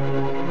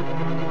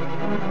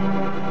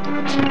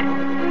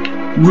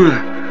 Ugh.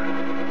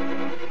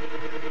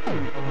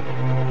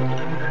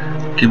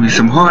 Give me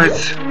some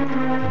hearts.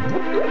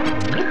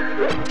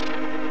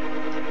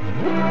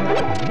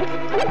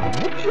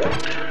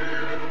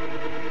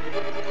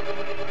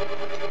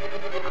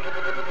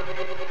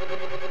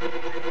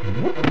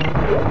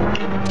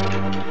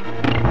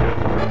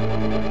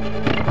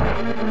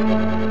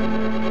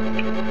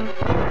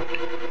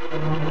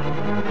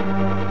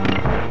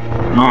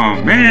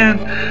 Oh man,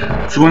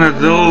 it's one of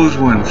those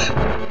ones.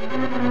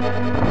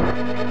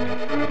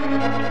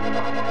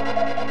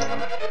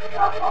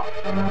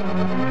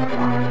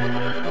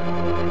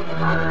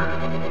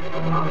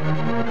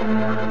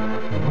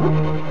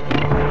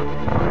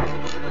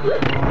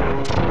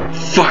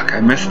 Fuck,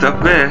 I messed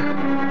up there.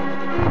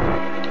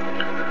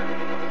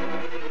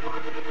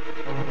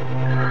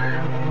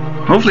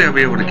 Hopefully I'll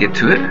be able to get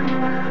to it.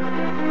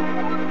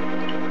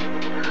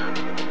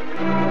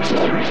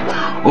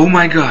 Oh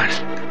my god.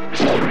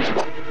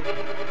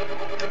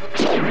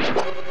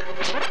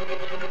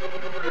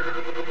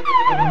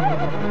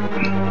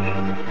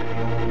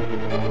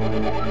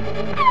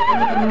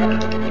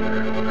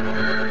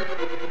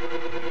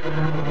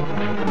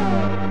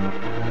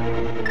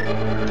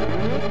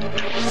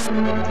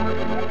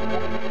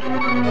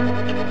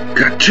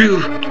 Got two.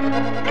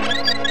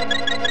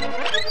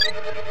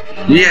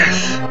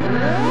 Yes.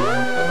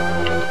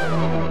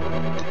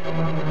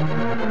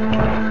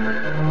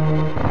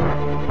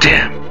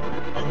 Damn.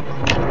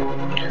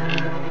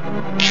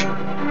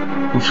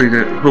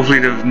 Hopefully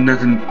there's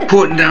nothing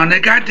important down there.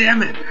 God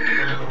damn it.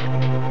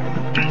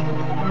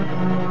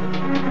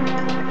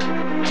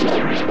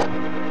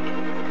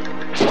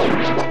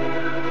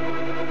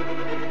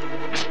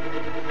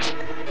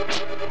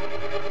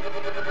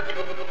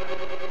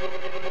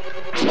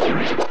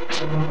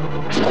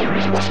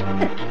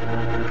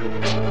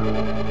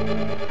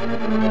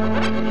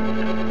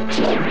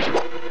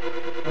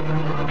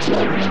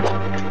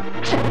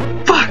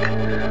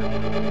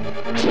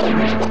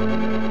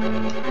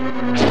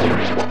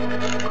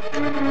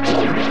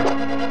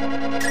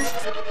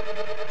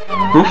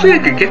 Hopefully I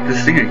could get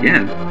this thing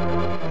again.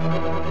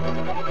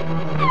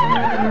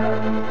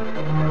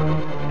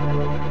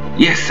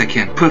 Yes, I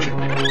can. Perfect.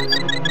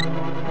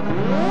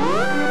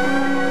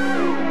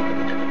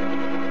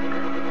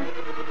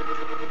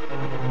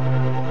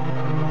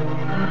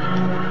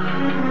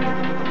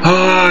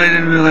 Oh, I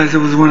didn't realize it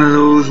was one of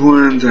those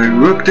ones I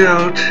looked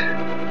out.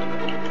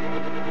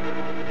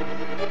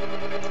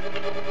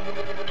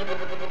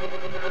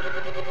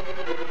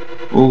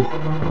 Oh.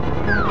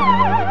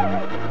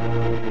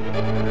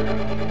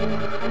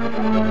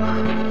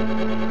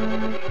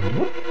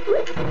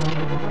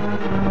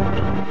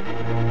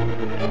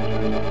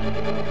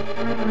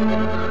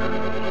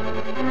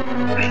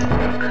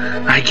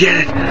 I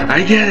get it!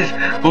 I get it!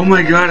 Oh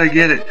my god, I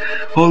get it!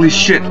 Holy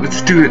shit,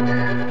 let's do it!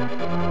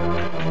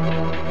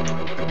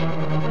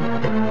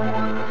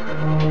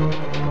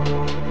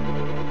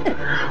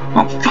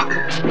 Oh fuck!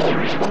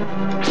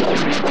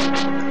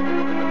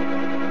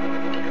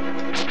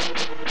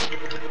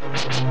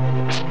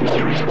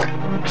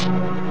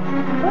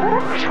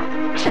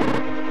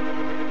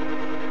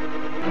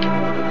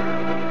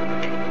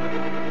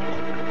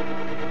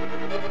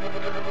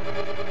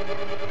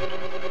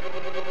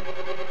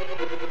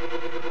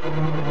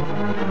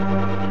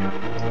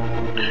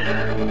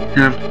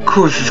 And of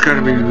course it's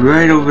gotta be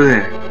right over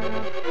there.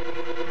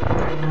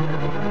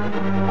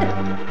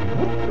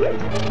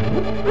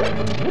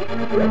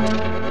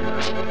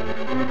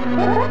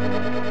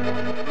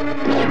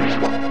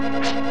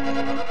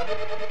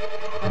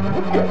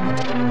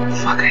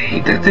 Fuck, I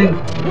hate that thing.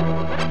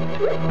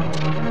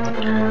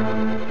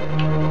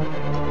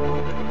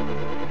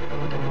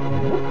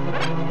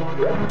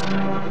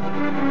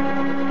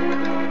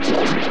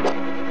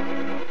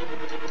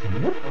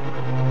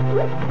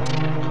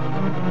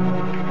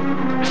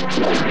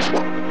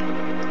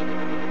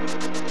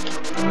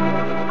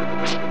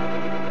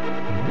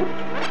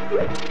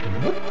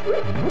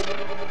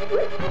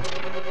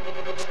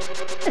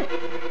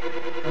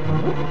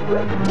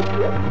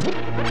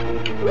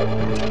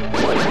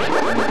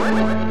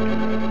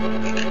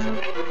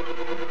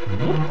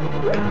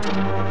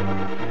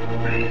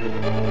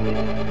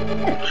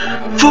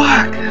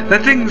 Fuck!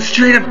 That thing's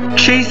straight up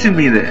chasing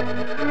me there.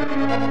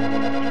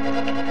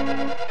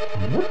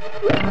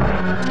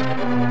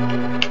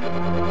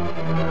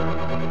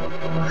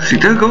 See,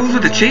 there goes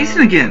with the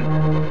chasing again.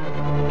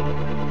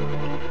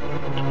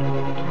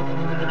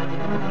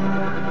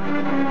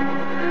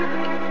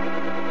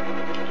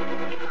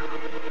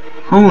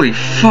 Holy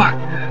fuck!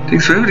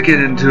 Takes forever to get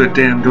into a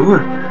damn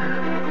door.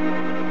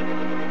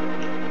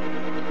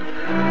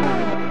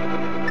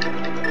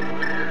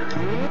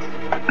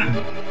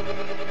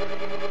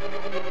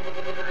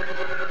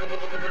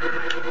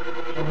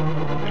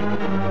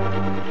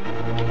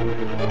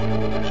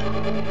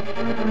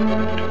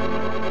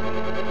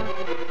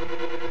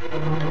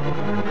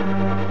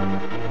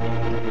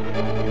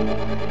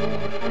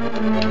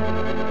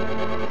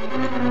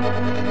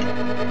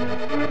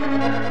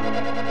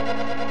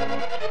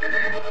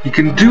 You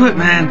can do it,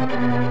 man!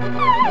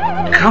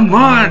 Come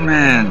on,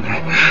 man!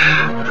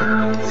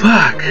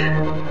 Fuck!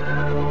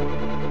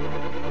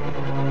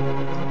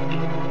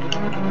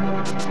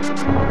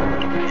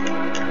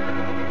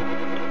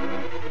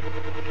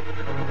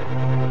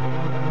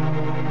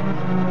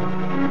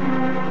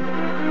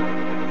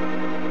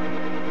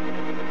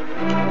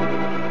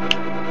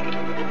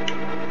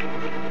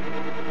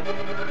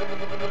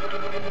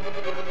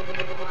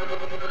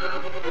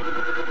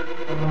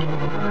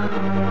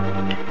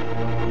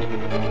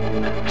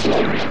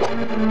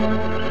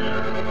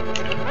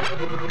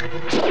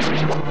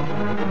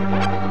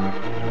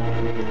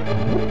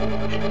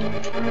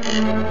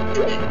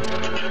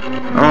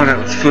 Oh, that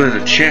was for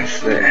the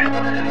chest there.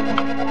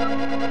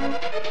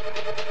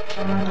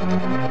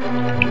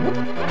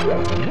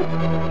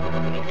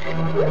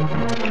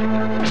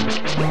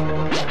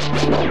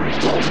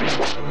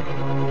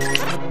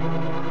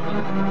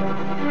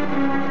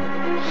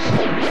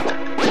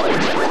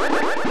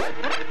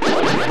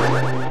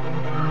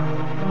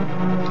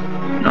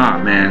 Oh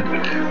man.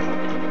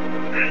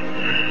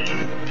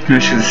 I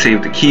should have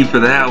saved the key for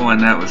that one,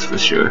 that was for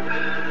sure.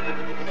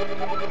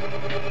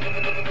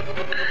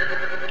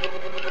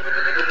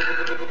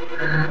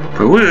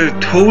 But we're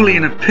totally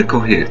in a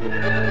pickle here.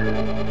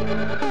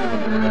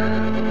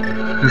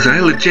 Because I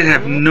legit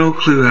have no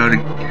clue how to...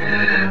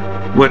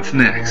 what's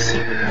next.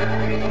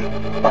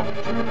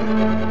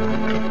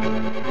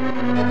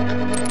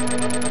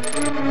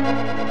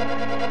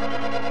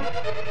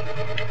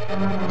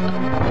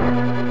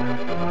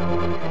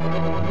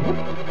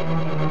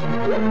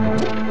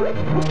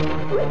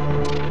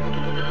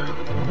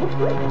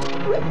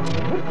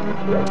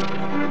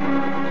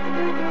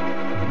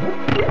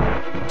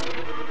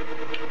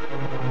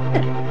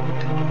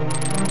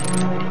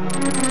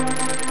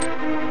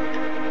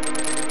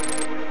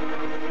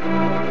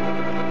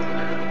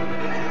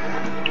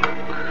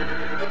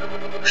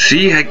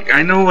 See,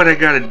 I know what I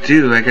gotta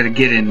do. I gotta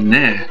get in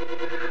there.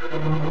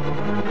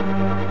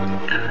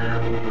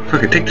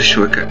 Fuck it, take the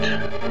shortcut.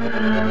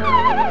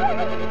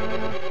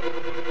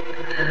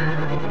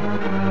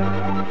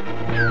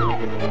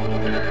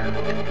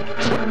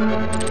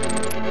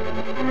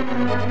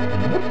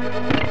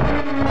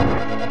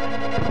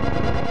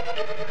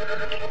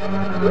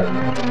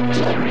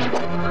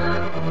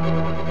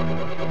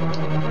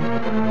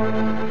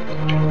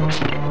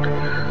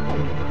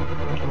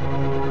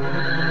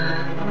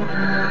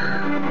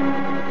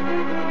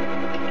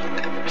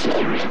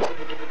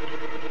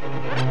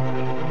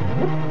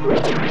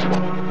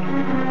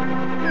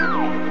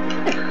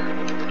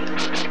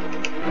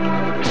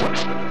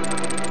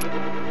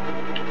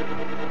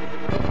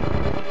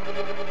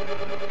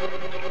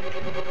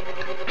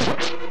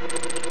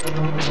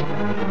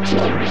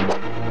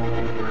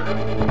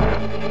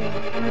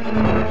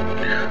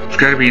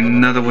 be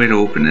another way to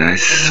open it. I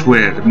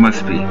swear, there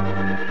must be.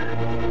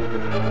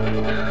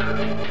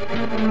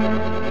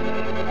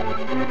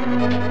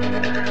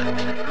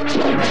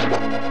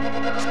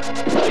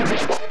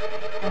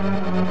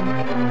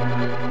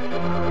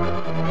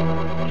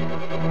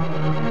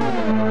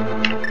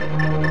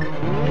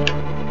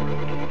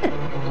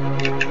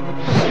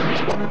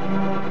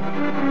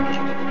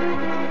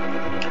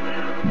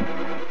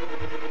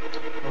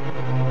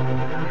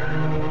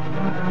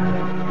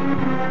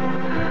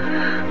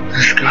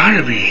 There's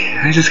gotta be.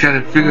 I just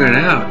gotta figure it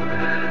out.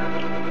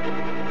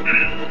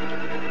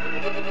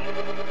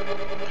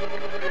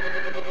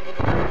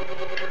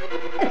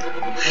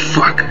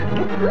 Fuck.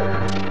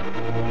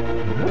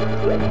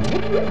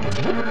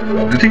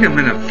 I think I'm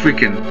in a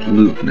freaking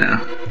loop now.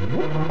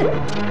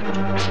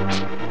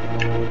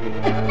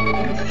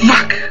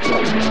 Fuck!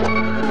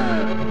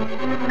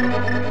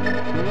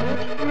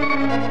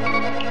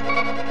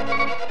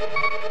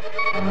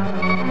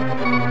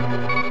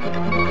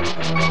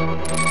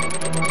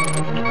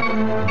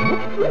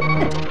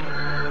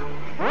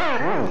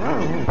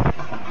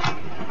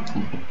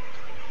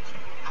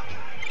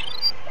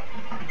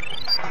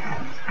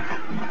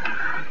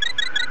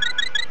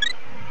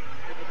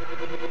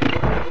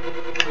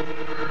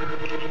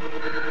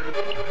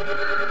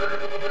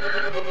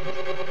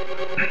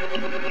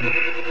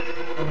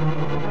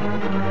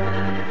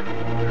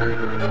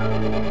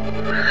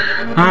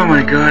 Oh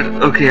my god.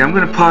 Okay, I'm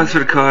gonna pause for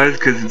the cause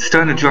because it's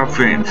starting to drop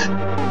frames.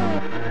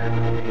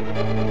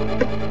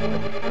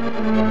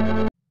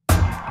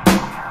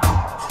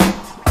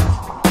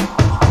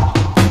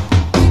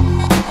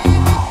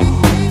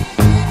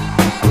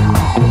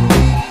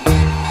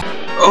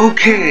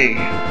 Okay.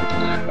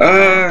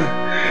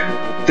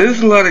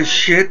 There's a lot of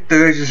shit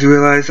that I just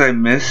realized I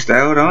missed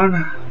out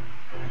on.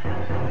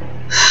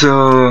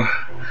 So,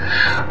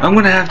 I'm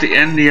gonna have to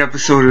end the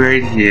episode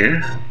right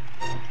here.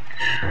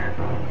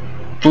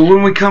 But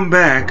when we come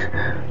back,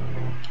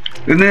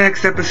 in the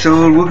next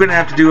episode, we're gonna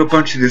have to do a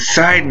bunch of the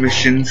side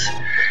missions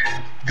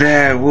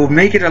that will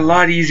make it a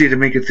lot easier to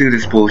make it through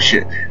this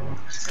bullshit.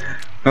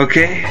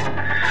 Okay?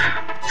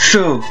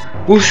 So,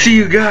 we'll see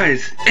you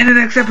guys in the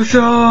next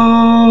episode!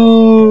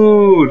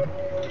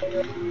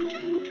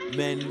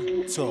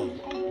 Mental.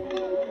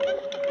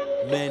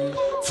 Men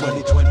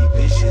 2020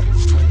 vision.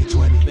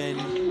 2020 men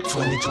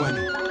 2020.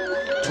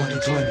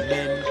 2020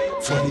 men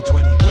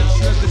 2020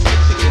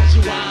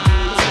 vision.